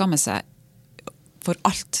at han skammer seg for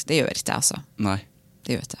alt. Det gjør ikke jeg altså. Nei.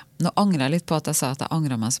 Det gjør ikke jeg. Nå angrer jeg litt på at jeg sa at jeg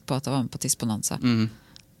angret meg på at jeg var med på Tidsbonanza.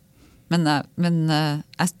 Men jeg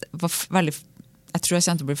var veldig, jeg tror jeg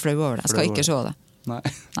kjente å bli flau over det. Jeg skal ikke se det. Nei.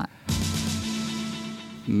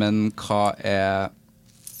 Men hva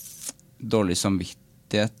dårlig samvittighet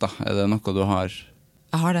da? Det noe du har?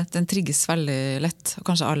 Jeg har det. Den trigges veldig lett, og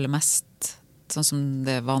kanskje aller mest, sånn som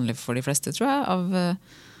det vanlig for de fleste, tror jeg,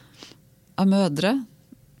 av mødre.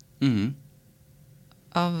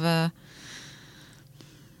 Av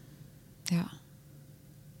Ja.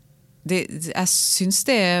 Jeg synes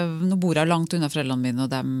nå bor jeg langt unna foreldrene mine, og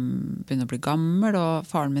de begynner å bli gamle, og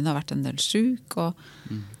faren min har vært en del syk,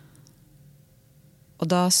 og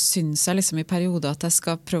da synes jeg liksom i perioder at jeg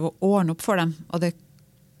skal prøve å ordne opp for dem, og det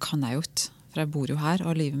kan jeg jo ikke, for jeg bor jo her, og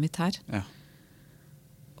har livet mitt her. Ja.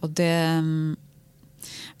 Og det, jeg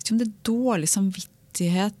vet ikke om det dårlig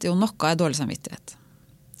samvittighet, jo noe dårlig samvittighet.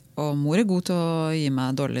 Og mor god til å gi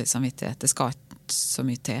meg dårlig samvittighet, det skal ikke så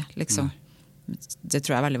mye til, liksom. Nei. Det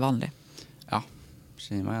tror jeg veldig vanlig. Ja,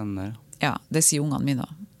 kjenner meg igjen der. Ja, det sier ungene mine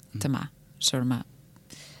til meg, selv om jeg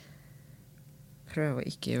prøver å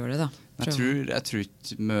ikke gjøre det da. Jeg tror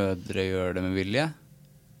ikke mødre gjør det med vilje.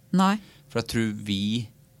 Nei. For jeg tror vi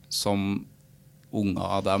som unger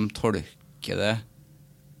av dem tolker det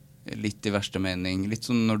litt i verste mening. Litt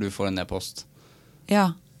som når du får en e-post.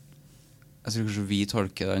 Ja. Jeg tror kanskje vi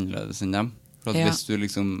tolker det annerledes enn dem. For at hvis du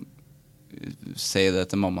liksom sier det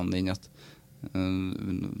til mammaen din at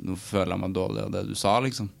nå føler jeg meg dårlig av det du sa,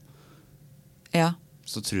 liksom. Ja.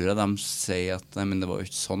 Så tror jeg de sier at nei, men det var jo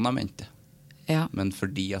ikke sånn jeg mente. Ja. Men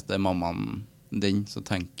fordi at det mammaen din, så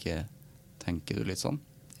tenker du litt sånn.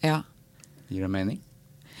 Ja. Gir det mening?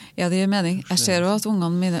 Ja, det gir mening. Jeg ser jo at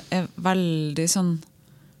ungene mine er veldig sånn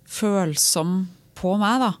følsom på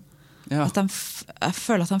meg, da. Ja. At jeg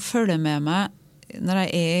føler at de følger med meg når jeg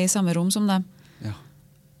er i samme rom som dem. Ja.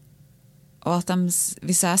 Og at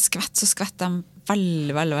hvis jeg skvett, så skvetter de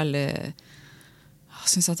veldig, veldig, veldig jeg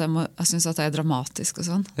synes at jeg er dramatisk og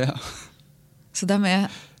sånn. Ja. Så de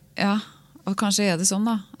ja, og kanskje er det sånn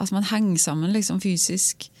da, at man henger sammen liksom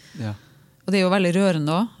fysisk. Ja. Og det er jo veldig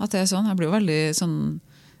rørende også, at det er sånn. Jeg blir jo veldig sånn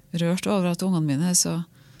rørt over at ungene mine er så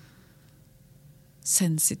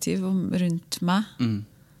sensitive rundt meg.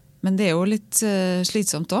 Men det er jo litt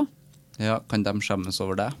slitsomt også. Ja, kan de skjemmes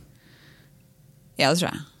over det? Ja, det tror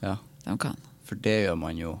jeg. Ja. De kan. For det gjør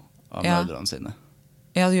man jo av mødrene sine.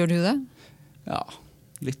 Ja, gjør du det? Ja,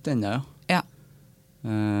 litt ennå, ja. Ja.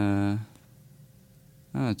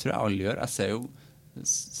 Jeg tror jeg alle gjør. Jeg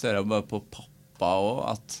ser jo bare på pappa også,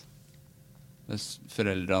 at hvis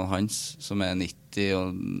foreldrene hans, som er 90 og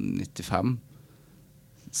 95,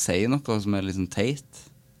 sier noe som er litt sånn teit,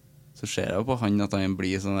 så ser jeg jo på han at han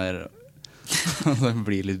blir sånn der at han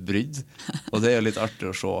blir litt brydd. Og det er jo litt artig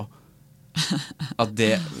å se at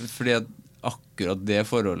fordi at akkurat det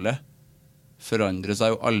forholdet forandrer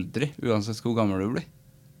seg jo aldri, uansett hvor gammel du blir.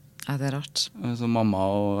 Ja, det er rart. Så mamma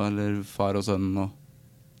eller far og sønnen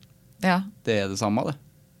ja. Det er det samme, det.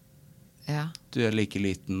 Ja. Du er like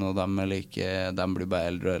liten, og de blir bare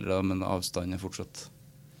eldre og eldre, men avstanden er fortsatt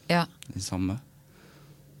det samme.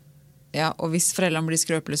 Ja, og hvis foreldrene blir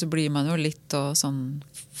skrøpelige, så blir man jo litt og sånn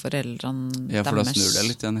foreldrene ja, for da snur det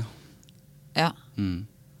litt igjen, ja.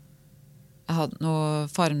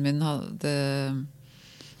 Faren min hadde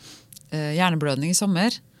hjerneblødning i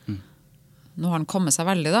sommer. Nå har han kommet seg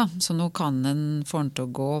veldig da, så nå kan han få han til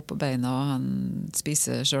å gå på beina og han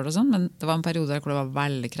spiser selv og sånn, men det var en periode hvor det var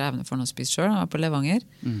veldig krevende for han å spise selv. Han var på Levanger.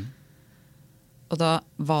 Og da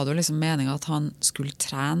var det jo liksom meningen at han skulle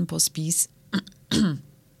trene på å spise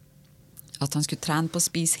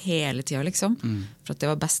hele tiden, liksom, for at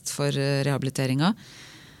det var best for rehabiliteringen.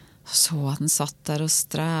 Så at han satt der og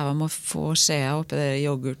strevet med å få skjea oppi det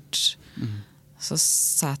yoghurt. Så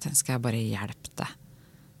sa jeg til han, skal jeg bare hjelpe deg?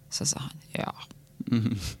 Så sa han, ja.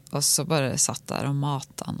 Og så bare satt der og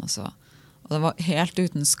matet han. Og det var helt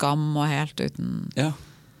uten skam og helt uten... Ja.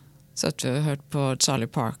 Så at vi hørte på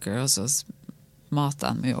Charlie Parker, og så matet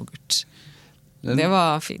han med yoghurt. Det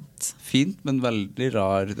var fint. Fint, men veldig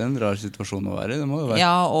rar. Det er en rar situasjon å være i, det må det være.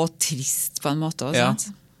 Ja, og trist på en måte også,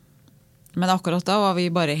 sant? Men akkurat da var vi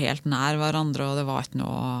bare helt nær hverandre, og det var ikke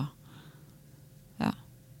noe... Ja.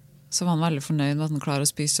 Så var han veldig fornøyd med at han klarer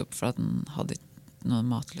å spise opp, for at han hadde ikke noe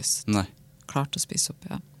matlyst. Nei. Klart å spise opp,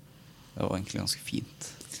 ja. Det var egentlig ganske fint.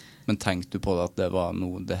 Men tenkte du på det at det var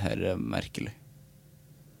noe, det her er merkelig?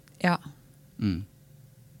 Ja.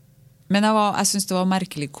 Men jeg synes det var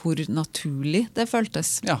merkelig hvor naturlig det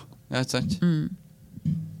føltes. Ja, ikke sant?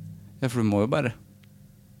 Ja, for du må jo bare.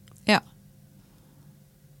 Ja.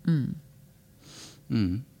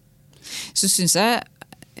 Så synes jeg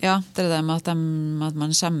ja, det der med at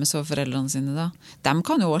man skjemmes over foreldrene sine da. De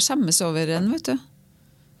kan jo også skjemmes over en, vet du.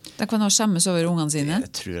 De kan også skjemmes over ungene sine.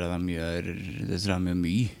 Det tror jeg de gjør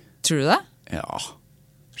mye. Tror du det? Ja,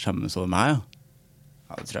 skjemmes over meg, ja.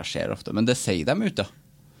 Ja, det tror jeg skjer ofte, men det sier de ut da.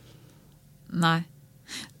 Nei.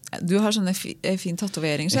 Du har sånne fin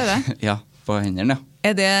tatovering, ser jeg. Ja, på hendene,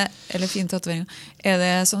 ja. Eller fin tatovering. Er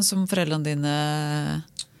det sånn som foreldrene dine...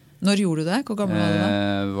 Når gjorde du det? Hvor gammel var du da?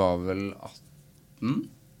 Var vel 18.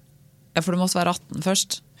 Ja, for du måtte være 18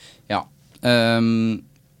 først. Ja.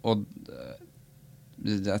 Og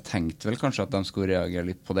jeg tenkte vel kanskje at de skulle reagere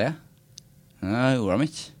litt på det. Men det gjorde de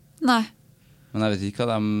ikke. Nei. Men jeg vet ikke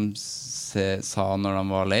hva de sa når de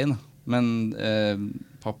var alene. Men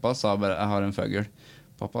pappa sa bare, jeg har en føgel.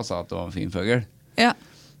 Pappa sa at det var en fin føgel. Ja.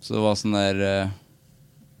 Så det var sånn der,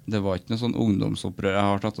 det var ikke noe sånn ungdomsopprør. Jeg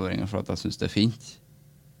har tatoveringer for at jeg synes det er fint.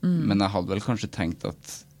 Men jeg hadde vel kanskje tenkt at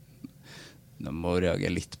de må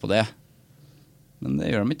reagere litt på det. Men det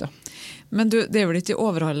gjør de ikke, da. Men det er vel ikke i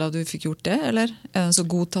Overhalla du fikk gjort det, eller? Er det en så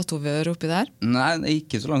god tatovør oppi der? Nei, det er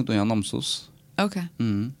ikke så langt unna Namsos. Ok.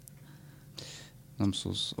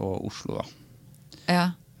 Namsos og Oslo, da. Ja.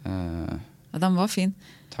 Ja, de var fin.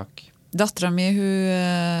 Takk. Datteren min, hun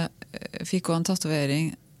fikk også en tatovering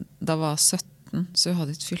da hun var 17, så hun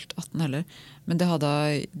hadde ikke fylt 18 heller. Men det hadde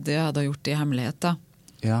hun gjort i hemmelighet, da.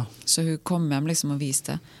 Ja. Så hun kom hjem liksom og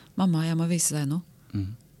viste det. Mamma, jeg må vise deg noe.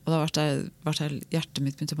 Og da ble hjertet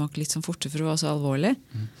mitt begynte å banke litt sånn fortere, for hun var så alvorlig.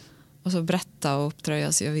 Og så bretta hun opp trøya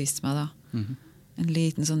si og viste meg da. En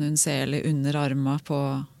liten sånn unnselig under armen på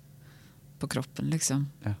kroppen, liksom.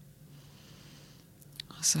 Ja.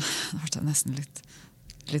 Og så ble jeg nesten litt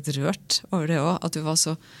rørt over det også, at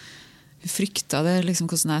hun frykta det, liksom,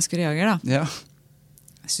 hvordan jeg skulle reagere, da. Ja.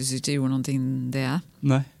 Jeg synes ikke jeg gjorde noen ting det jeg.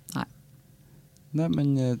 Nei. Nei,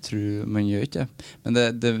 men jeg tror man gjør ikke det. Men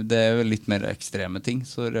det er jo litt mer ekstreme ting,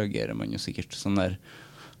 så reagerer man jo sikkert sånn der.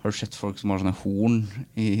 Har du sett folk som har sånne horn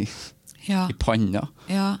i panna?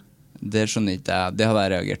 Ja. Det skjønner ikke jeg. Det hadde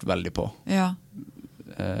jeg reagert veldig på. Ja.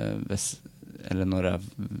 Hvis og når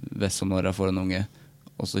jeg får en unge,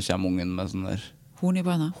 og så kommer ungen med sånn der horn i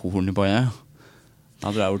panna. Horn i panna, ja. Da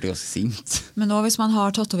hadde jeg vært ganske sint. Men nå hvis man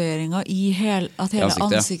har tatoveringer i at hele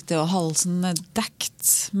ansiktet og halsen er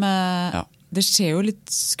dekt med... Ja. Det ser jo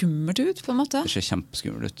litt skummelt ut, på en måte. Det ser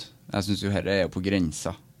kjempeskummelt ut. Jeg synes jo her er jo på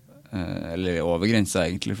grensa. Eller over grensa,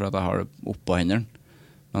 egentlig, for at jeg har det oppå hendene.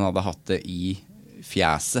 Men hadde jeg hatt det i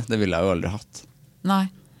fjeset, det ville jeg jo aldri hatt.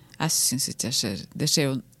 Nei, jeg synes ikke det ser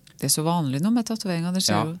jo... Det er så vanlig nå med tatoveringer. Det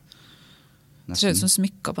ser jo... Det ser ut som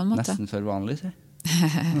smykker, på en måte. Nesten for vanlig, sier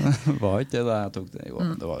var ikke det da jeg tok det? Jo,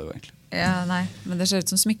 det var det jo egentlig. Ja, nei, men det ser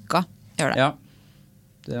ut som smykker. Gjør det. Ja,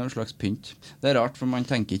 det er en slags pynt. Det er rart, for man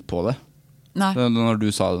tenker ikke på det. Nei. Når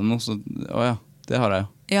du sa det nå, så ja, det har jeg jo.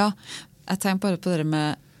 Ja, jeg tenker bare på det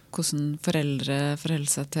med hvordan foreldre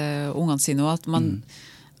forholder seg til ungene sine, og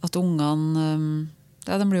at ungene,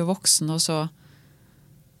 de blir jo voksne,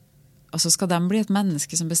 og så skal de bli et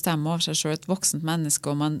menneske som bestemmer over seg selv, et voksent menneske,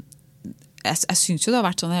 og jeg synes jo det har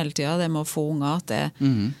vært sånn hele tiden, det med å få unger, at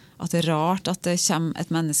det er rart at det kommer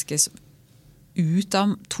et menneske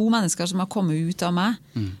to mennesker som har kommet ut av meg.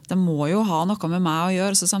 De må jo ha noe med meg å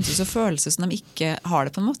gjøre, så samtidig så føles det som de ikke har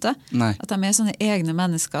det på en måte. Nei. At de er sånne egne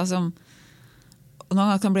mennesker som og noen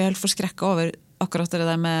ganger kan bli helt forskrekket over akkurat det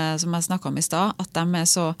der med, som jeg snakket om i sted, at de er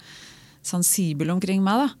så sensible omkring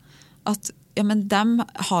meg da. At ja, men de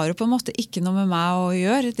har jo på en måte ikke noe med meg å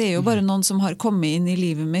gjøre. Det er jo bare noen som har kommet inn i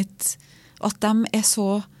livet mitt, og at de er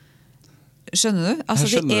så... Skjønner du?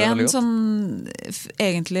 Altså det er en sånn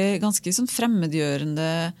egentlig ganske sånn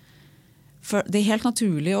fremmedgjørende det er helt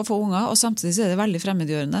naturlig å få unger, og samtidig så er det veldig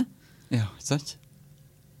fremmedgjørende. Ja, sant.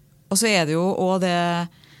 Og så er det jo og det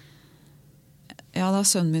da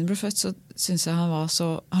sønnen min ble født, så synes jeg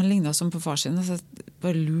han lignet som på far sin, så jeg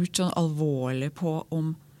bare lurt sånn alvorlig på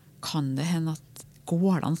om kan det hende at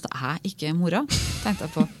går det an at jeg ikke er mora, tenkte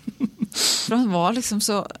jeg på. For han var liksom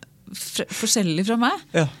så forskjellig fra meg.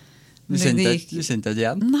 Ja. Du kjente deg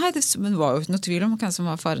igjen? Nei, men det var jo ikke noe tvil om hvem som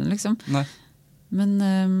var faren, liksom. Nei. Men,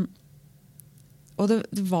 og det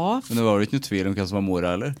var... Men det var jo ikke noe tvil om hvem som var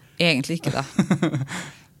mora, eller? Egentlig ikke, da.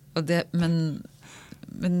 Og det,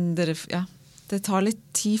 men dere, ja, det tar litt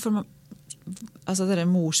tid for meg. Altså, dere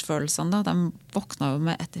morsfølelsene, da, de våkner jo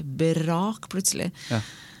med et brak, plutselig. Ja.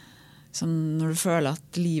 Sånn, når du føler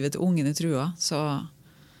at livet til ungen er trua, så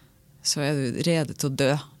er du rede til å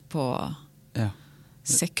dø på... Ja.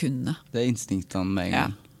 Sekundene. Det er instinktene med en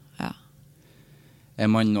gang. Ja. Er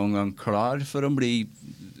man noen gang klar for å bli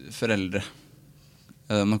foreldre?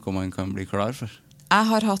 Er det noe man kan bli klar for? Jeg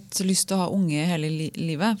har hatt lyst til å ha unge hele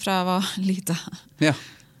livet, fra jeg var lite. Ja.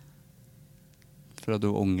 Fra du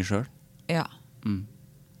var unge selv? Ja.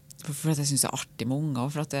 For at jeg synes det er artig med unger,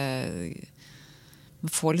 og for at man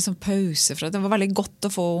får liksom pause. For det var veldig godt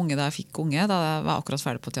å få unge da jeg fikk unge, da jeg var akkurat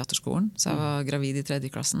ferdig på teaterskolen, så jeg var gravid i 3.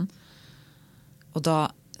 klassen. Og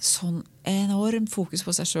da sånn enorm fokus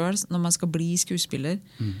på seg selv når man skal bli skuespiller.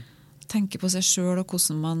 Tenke på seg selv og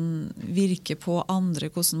hvordan man virker på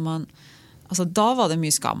andre, hvordan man... Altså, da var det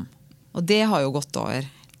mye skam. Og det har jo gått over.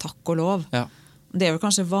 Takk og lov. Ja. Det er jo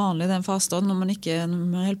kanskje vanlig den fasen når man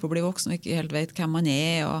holder på å bli voksen og ikke helt vet hvem man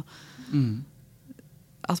er. Og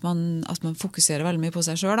at man fokuserer veldig mye på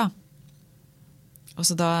seg selv da. Og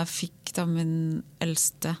så da jeg fikk da min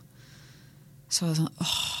eldste, så var det sånn,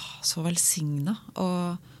 så velsignet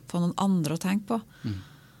å få noen andre å tenke på.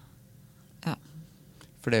 Ja.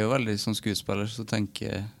 For det jo veldig som skuespiller, så tenker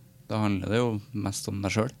jeg, da handler det jo mest om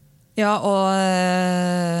deg selv. Ja, og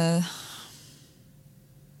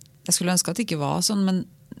jeg skulle ønske at det ikke var sånn, men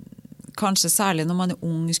kanskje særlig når man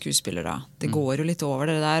ung skuespiller da. Det går jo litt over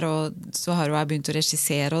det der, og så har jo jeg begynt å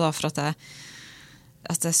regissere da, for at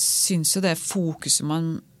jeg synes jo det fokuset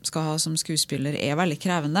man skal ha som skuespiller veldig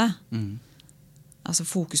krevende. Altså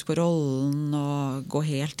fokus på rollen og gå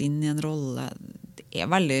helt inn i en rolle, det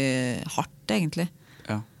veldig hardt egentlig.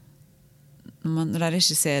 Ja. Når jeg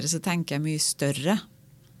regisserer så tenker jeg mye større.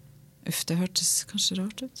 Det hørtes kanskje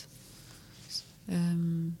rart ut.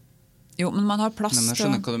 Jo, men man har plass til... Men jeg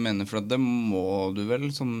skjønner hva du mener, for det må du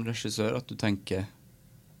vel som regissør, at du tenker...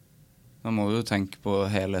 Da må du jo tenke på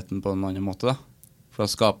helheten på en annen måte da. For da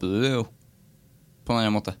skaper du det jo på en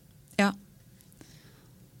annen måte. Ja,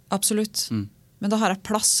 absolutt. Men da har jeg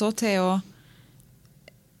plass også til å...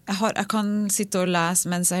 Jeg kan sitte og lese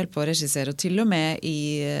mens jeg holder på å regissere, og til og med i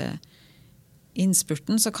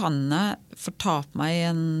innspurten så kan jeg fortape meg i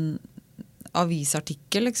en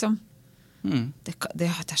avisartikkel, liksom. Det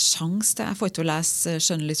er sjans det. Jeg får ikke å lese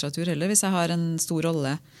skjønnlitteratur heller hvis jeg har en stor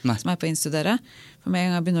rolle som jeg er på å innstudere. For meg en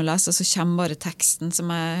gang jeg begynner å lese, så kommer bare teksten som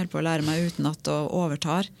jeg holder på å lære meg uten at det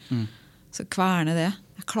overtar. Så kverner det.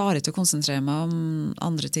 Jeg klarer ikke å konsentrere meg om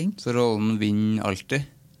andre ting. Så rollen vinner alltid?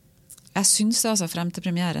 Jeg synes det, altså, frem til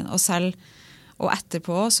premieren. Og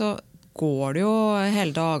etterpå så går det jo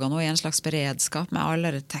hele dagene og i en slags beredskap med all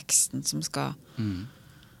den teksten som skal...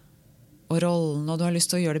 Og rollen, og du har lyst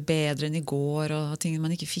til å gjøre det bedre enn i går, og ting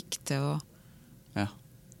man ikke fikk til. Ja.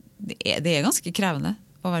 Det ganske krevende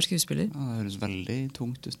å være skuespiller. Ja, det høres veldig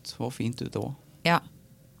tungt ut, og fint ut også. Ja,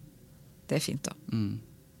 det er fint da.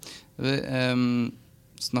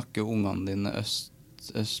 Snakker ungene dine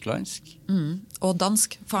østlandsk? Og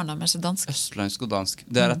dansk, faren deres er dansk. Østlandsk og dansk,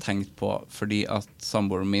 det har jeg tenkt på, fordi at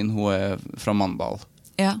samboeren min, hun fra Mandal.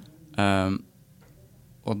 Ja.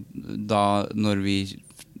 Og da, når vi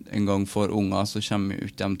en gang får unger, så kommer vi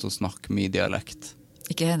ut dem til å snakke mye dialekt.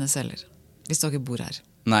 Ikke hennes heller, hvis dere bor her.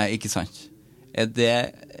 Nei, ikke sant. Er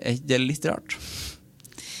det litt rart?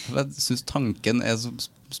 Jeg synes tanken så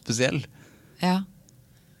spesiell. Ja.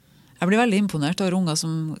 Jeg blir veldig imponert over unger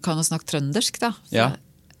som kan snakke trøndersk, da. Ja.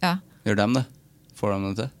 Ja. Gjør de det? Får de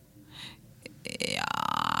det til? Ja,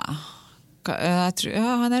 jeg tror,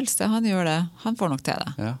 han eldste, han gjør det. Han får nok til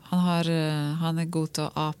det. Ja. Han god til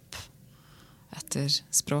å ape etter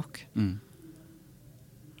språk.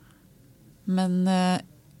 Men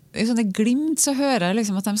i sånne glimt så hører jeg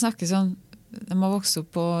liksom at de snakker sånn, de har vokst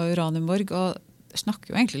opp på Uranienborg og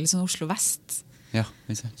snakker jo egentlig litt sånn Oslo Vest. Ja,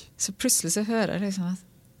 ikke sant. Så plutselig så hører jeg liksom at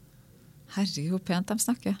herregud, hvor pent de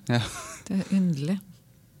snakker. Ja. Det underlig.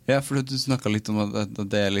 Ja, for du snakket litt om at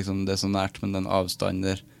det liksom, det så nært, men den avstanden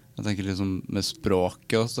der, jeg tenker liksom med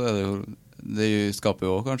språket også, det skaper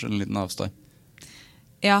jo også kanskje en liten avstand.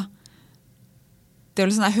 Ja. Det jo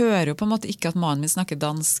liksom, jeg hører jo på en måte ikke at mannen min snakker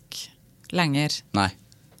dansk lenger. Nei.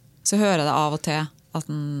 Så hører jeg det av og til at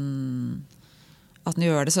den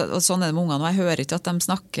gjør det. Og sånn det med ungene. Jeg hører ikke at de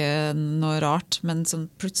snakker noe rart, men sånn,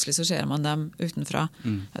 plutselig så ser man dem utenfra.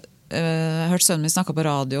 Jeg hørte sønnen min snakke på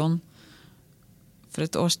radioen for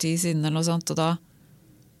et års tid siden eller noe sånt, og da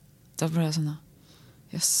ble jeg sånn,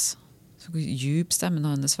 jøss, så djup stemmen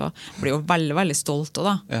hennes var. Jeg blir jo veldig, veldig stolt også,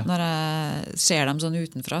 da, når jeg ser dem sånn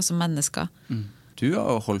utenfra som mennesker. Du har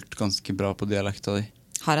jo holdt ganske bra på dialekta di.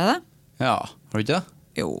 Har jeg det? Ja, har du ikke det?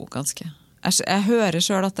 Jo, ganske. Jeg hører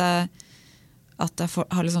selv at jeg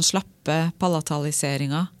har litt sånn slappe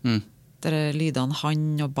palataliseringer. Der lydene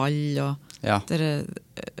han og ball og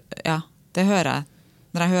det hører jeg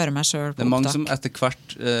når jeg hører meg selv på opptak. Det er mange som etter hvert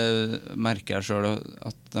merker jeg selv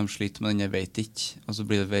at de sliter med den jeg vet ikke, og så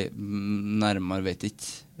blir det nærmere vet ikke.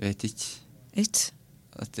 Ikke?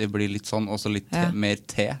 At det blir litt sånn, også litt mer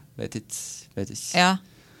te, vet ikke. Ja,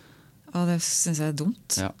 og det synes jeg er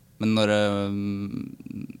dumt. Ja. Men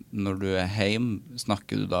når du er hjemme,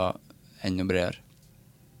 snakker du da enda bredere?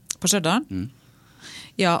 På Stjørdal?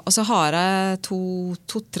 Ja, og så har jeg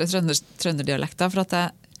to-tre trønderdialekter, for at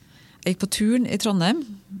jeg gikk på turen i Trondheim,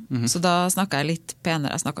 så da snakket jeg litt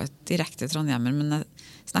penere. Jeg snakket direkte i Trondheim, men jeg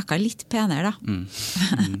snakket litt penere da.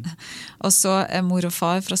 Og så er mor og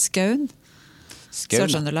far fra Skaun,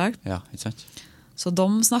 Sør-Trøndelag. Ja, ikke sant? Så de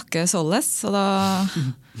snakker såles, og da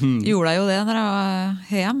gjorde jeg jo det når jeg var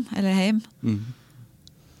heim.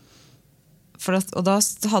 Og da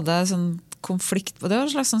hadde jeg sånn konflikt, og det var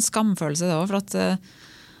en slags sånn skamfølelse det også, for at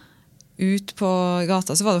ut på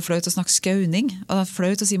gata så var det flaut å snakke skauning, og det var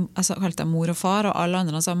flaut å si, jeg kalte dem mor og far, og alle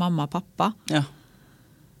andre sa mamma og pappa. Ja.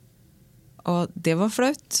 Og det var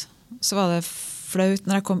flaut. Så var det flaut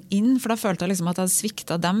når jeg kom inn, for da følte jeg liksom at jeg hadde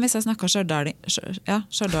sviktet dem hvis jeg snakket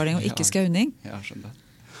stjørdalning og ikke skauning. Ja, skjønner.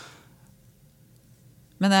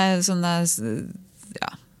 Men det er sånn,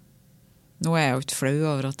 ja, nå er jeg jo ikke flau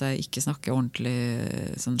over at jeg ikke snakker ordentlig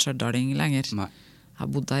sånn stjørdaling lenger. Nei. Jeg har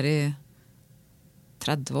bodd der i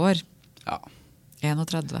 30 år. Ja.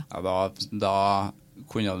 31. Ja, da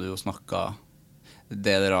kunne du jo snakket,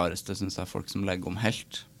 det er det rareste, synes jeg, folk som legger om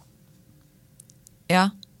helt. Ja,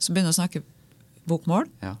 så begynner å snakke bokmål.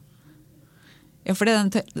 Ja. Ja, for det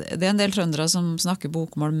er en del trøndere som snakker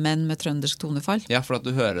bokmål, men med trøndersk tonefall. Ja, for at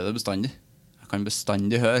du hører det bestandig. Jeg kan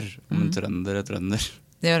bestandig høre om en trønder er trønder.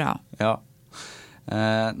 Det gjør jeg. Ja.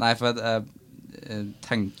 Nei, for jeg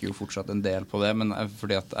tenker jo fortsatt en del på det, men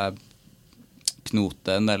fordi at jeg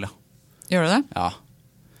knoter en del, ja. Gjør du det? Ja,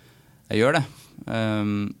 jeg gjør det.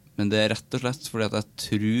 Men det er rett og slett fordi at jeg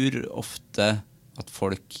tror ofte at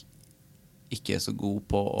folk ikke er så gode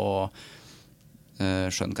på å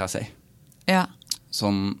skjønne hva jeg sier. Ja.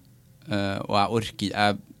 Sånn, og jeg orker,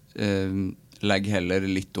 jeg legger heller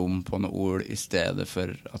litt om på noen ord i stedet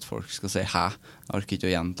for at folk skal si hæ. Jeg orker ikke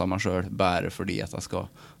å gjenta meg selv, bare fordi at jeg skal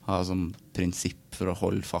ha sånn prinsipp for å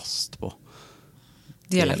holde fast på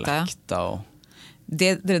dialekter og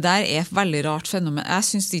det der er et veldig rart fenomen. Jeg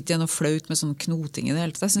synes det ikke er noe flaut med sånn knoting i det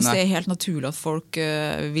hele tatt. Jeg synes det er helt naturlig at folk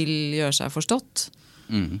vil gjøre seg forstått.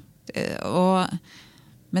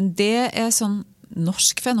 Men det er sånn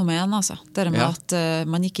norsk fenomen, altså. Det med at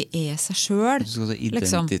man ikke er seg selv.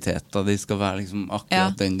 Identiteter, de skal være liksom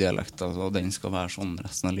akkurat den dialekten, og den skal være sånn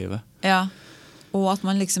resten av livet. Ja, og at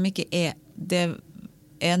man liksom ikke er, det er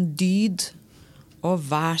en dyd å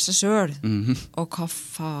være seg selv. Og hva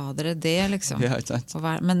fader er det, liksom? Ja, ikke sant.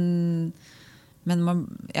 Men man,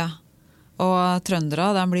 ja. Og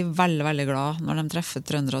trøndere, de blir veldig, veldig glad når de treffer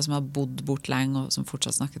trøndere som har bodd bort lenge og som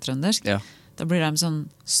fortsatt snakker trøndersk. Ja. Da blir de sånn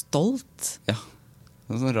stolt. Ja,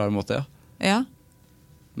 det er en sånn rar måte, ja. Ja.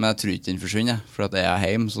 Men jeg tror ikke den forsvinner, for at jeg er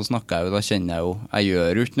hjemme, så snakker jeg jo, da kjenner jeg jo, jeg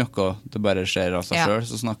gjør jo ikke noe, det bare skjer av seg selv,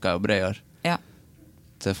 så snakker jeg jo bredere. Ja.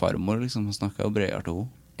 Til farmor, liksom, så snakker jeg jo bredere til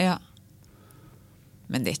henne. Ja.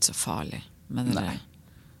 Men det er ikke så farlig. Men Nei.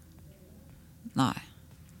 Nei.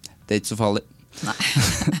 Det er ikke så farlig. Nei.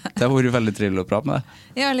 Det har vært veldig trivelig å prate med deg.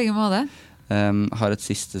 Ja, like måte. Har et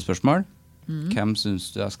siste spørsmål. Hvem synes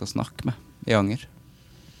du jeg skal snakke med i Anger?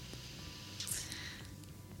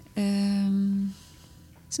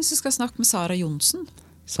 Synes du skal snakke med Sara Jonsen.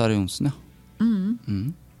 Sara Jonsen, ja.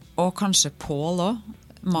 Og kanskje Paul også,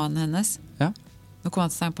 mannen hennes. Ja. Nå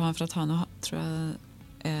kommer jeg til å tenke på han, for at han tror jeg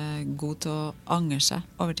er god til å angre seg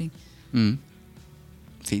over ting.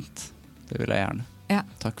 Fint. Det vil jeg gjerne. Ja.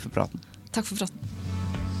 Takk for praten. Takk for praten.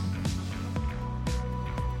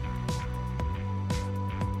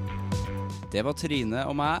 Det var Trine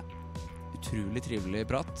og meg. Utrolig trivelig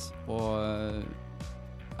prat. Og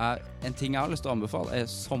en ting jeg har lyst til å anbefale er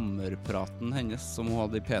sommerpraten hennes som hun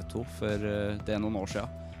hadde i P2 for det er noen år siden.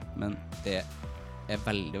 Men det er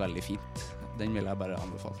veldig, veldig fint. Den vil jeg bare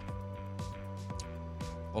anbefale.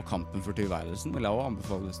 Og Kampen for tilværelsen vil jeg også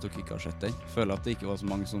anbefale hvis dere ikke har sett den. Føler at det ikke var så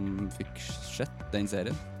mange som fikk sett den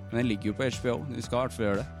serien. Men den ligger jo på HBO. Vi skal i hvert fall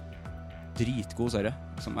gjøre det. Dritgod serie,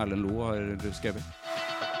 som Erlend Loe har skrevet.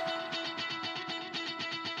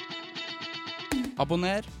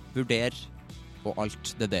 Abonner, vurder og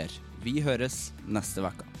alt det der. Vi høres neste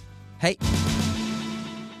vekka. Hei!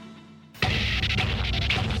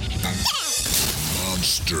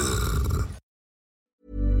 Monster.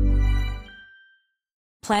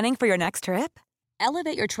 Planning for your next trip?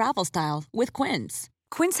 Elevate your travel style with Quince.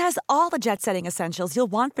 Quince has all the jet-setting essentials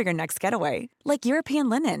you'll want for your next getaway, like European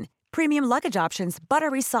linen, premium luggage options,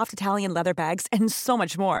 buttery soft Italian leather bags, and so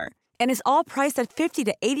much more. And is all priced at 50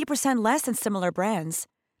 to 80% less than similar brands.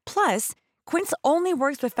 Plus, Quince only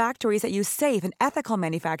works with factories that use safe and ethical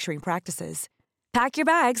manufacturing practices. Pack your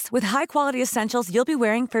bags with high-quality essentials you'll be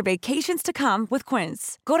wearing for vacations to come with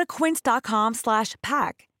Quince. Go to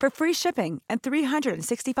quince.com/pack for free shipping and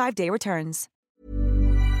 365-day returns.